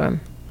responsible for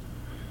them.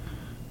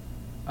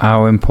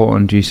 How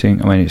important do you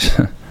think, I mean, it's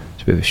a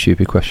bit of a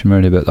stupid question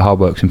really, but the hard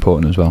work's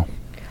important as well.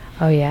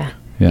 Oh yeah.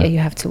 Yeah, you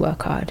have to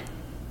work hard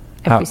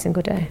every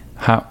single day.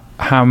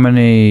 How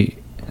many,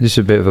 this is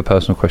a bit of a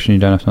personal question, you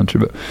don't have to answer,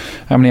 but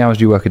how many hours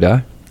do you work a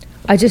day?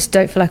 I just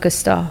don't feel like I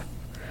stop.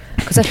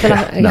 Because I feel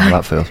like... No,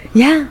 that feels...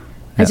 Yeah.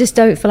 I just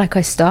don't feel like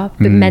I stop,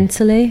 but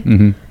mentally.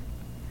 Mm-hmm.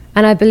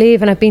 And I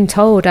believe, and I've been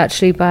told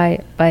actually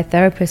by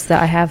therapists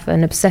that I have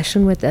an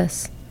obsession with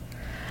this.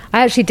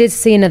 I actually did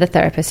see another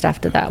therapist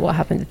after that, what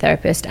happened to the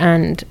therapist,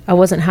 and I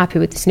wasn't happy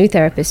with this new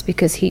therapist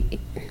because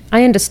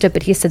I understood,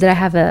 but he said that I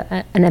have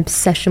an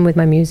obsession with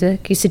my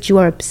music. He said, you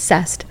are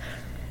obsessed,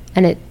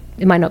 and it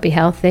might not be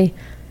healthy.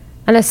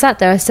 And I sat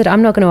there, I said,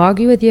 I'm not going to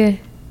argue with you.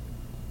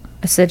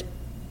 I said,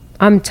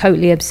 I'm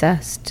totally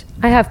obsessed.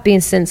 I have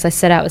been since I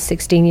set out at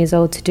 16 years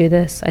old to do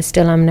this. I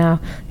still am now.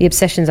 The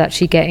obsession's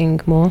actually getting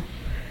more.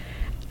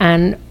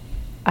 And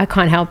I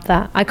can't help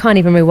that. I can't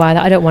even rewire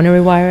that. I don't want to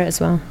rewire it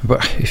as well.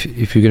 But if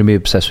you're going to be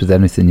obsessed with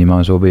anything, you might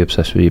as well be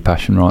obsessed with your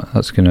passion, right?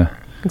 That's going to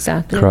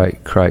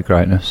create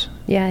greatness.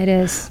 Yeah, it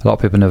is. A lot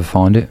of people never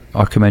find it.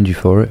 I commend you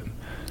for it.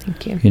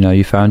 Thank you. You know,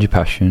 you found your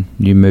passion,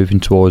 you're moving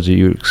towards it,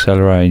 you're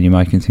accelerating, you're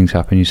making things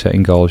happen, you're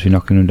setting goals, you're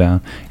knocking them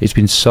down. It's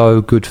been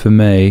so good for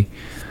me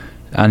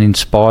and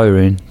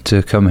inspiring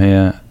to come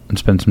here and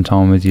spend some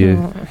time with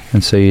you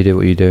and see you do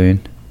what you're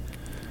doing.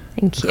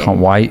 Thank you. I can't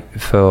wait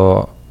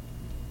for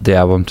the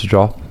album to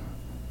drop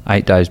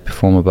 8 days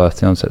before my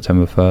birthday on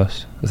September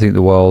 1st. I think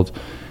the world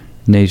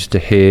needs to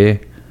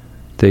hear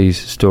these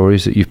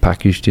stories that you've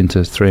packaged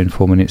into 3 and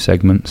 4 minute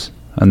segments,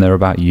 and they're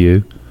about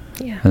you.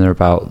 Yeah. And they're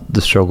about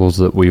the struggles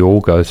that we all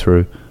go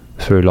through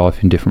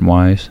life in different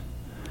ways.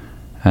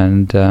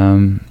 And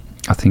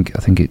I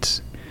think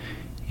it's,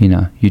 you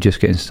know, you're just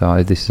getting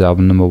started. This is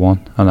album number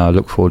 1, and I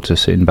look forward to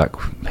sitting back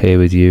here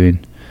with you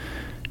in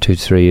 2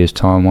 to 3 years'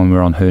 time when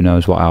we're on who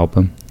knows what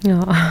album.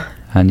 Oh.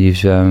 And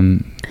you've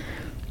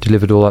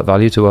delivered all that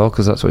value to the world,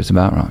 because that's what it's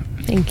about, right?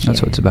 Thank you.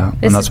 That's what it's about.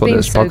 And that's what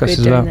this podcast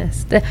is about.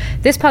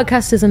 This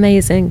podcast is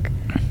amazing.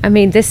 I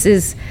mean, this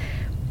is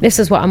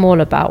what I'm all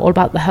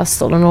about the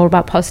hustle and all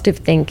about positive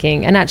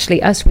thinking, and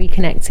actually us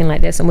reconnecting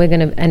like this, and we're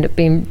going to end up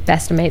being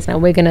best mates now.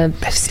 We're going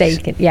to stay, new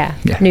besties. Yeah,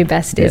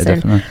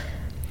 definitely. And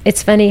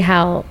it's funny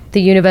how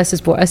the universe has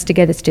brought us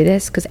together to do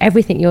this, because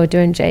everything you're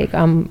doing, Jake,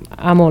 I'm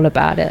all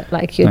about it.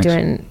 Like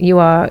you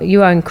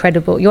are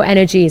incredible. Your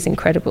energy is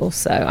incredible.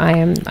 So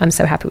I'm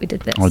so happy we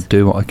did this. I'll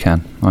do what I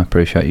can. I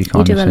appreciate your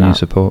kindness and your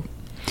support.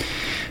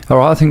 All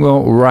right, I think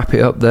we'll wrap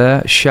it up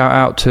there. Shout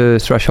out to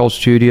Threshold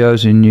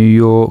Studios in New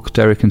York,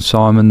 Derek and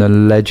Simon, the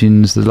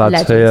legends, the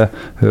lads here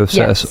who have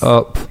set us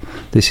up.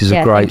 This is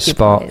a great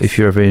spot if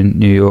you're ever in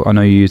New York. I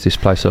know you use this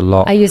place a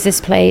lot. I use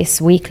this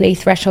place weekly,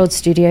 Threshold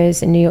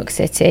Studios in New York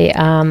City.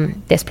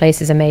 This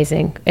place is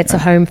amazing. It's a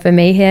home for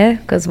me here,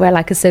 because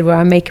like I said, where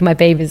I'm making my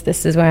babies,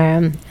 this is where I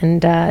am.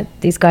 And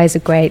these guys are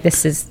great.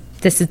 This is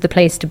the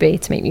place to be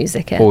to make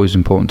music here. Always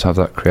important to have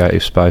that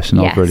creative space,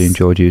 and I've really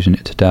enjoyed using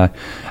it today.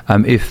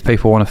 If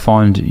people want to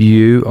find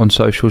you on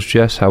socials,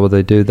 Jess, how will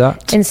they do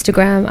that?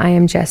 Instagram, I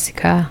am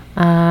Jessika.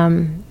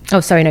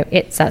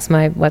 That's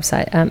my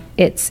website.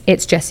 It's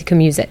Jessika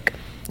Music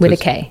with a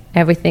K.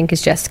 Everything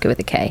is Jessika with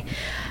a K.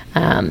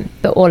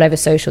 But all over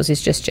socials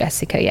is just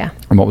Jessika, yeah.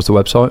 And what was the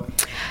website?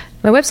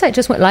 My website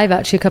just went live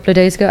actually a couple of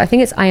days ago. I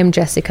think it's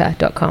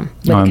iamjessika.com.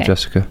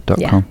 iamjessika.com.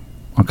 Yeah.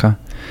 Okay.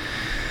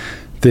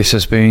 This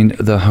has been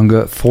the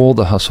Hunger for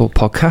the Hustle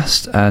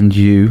podcast, and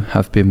you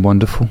have been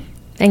wonderful.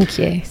 Thank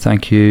you.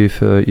 Thank you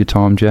for your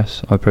time,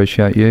 Jess. I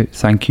appreciate you.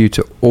 Thank you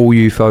to all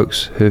you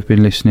folks who have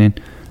been listening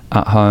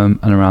at home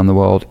and around the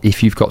world.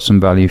 If you've got some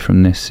value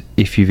from this,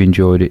 if you've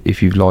enjoyed it,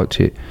 if you've liked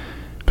it,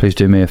 please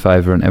do me a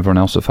favour and everyone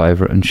else a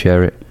favour and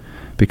share it,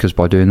 because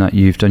by doing that,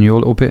 you've done your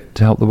little bit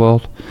to help the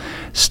world.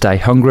 Stay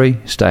hungry,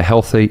 stay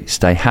healthy,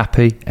 stay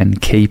happy,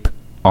 and keep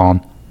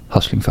on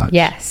hustling, folks.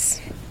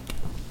 Yes.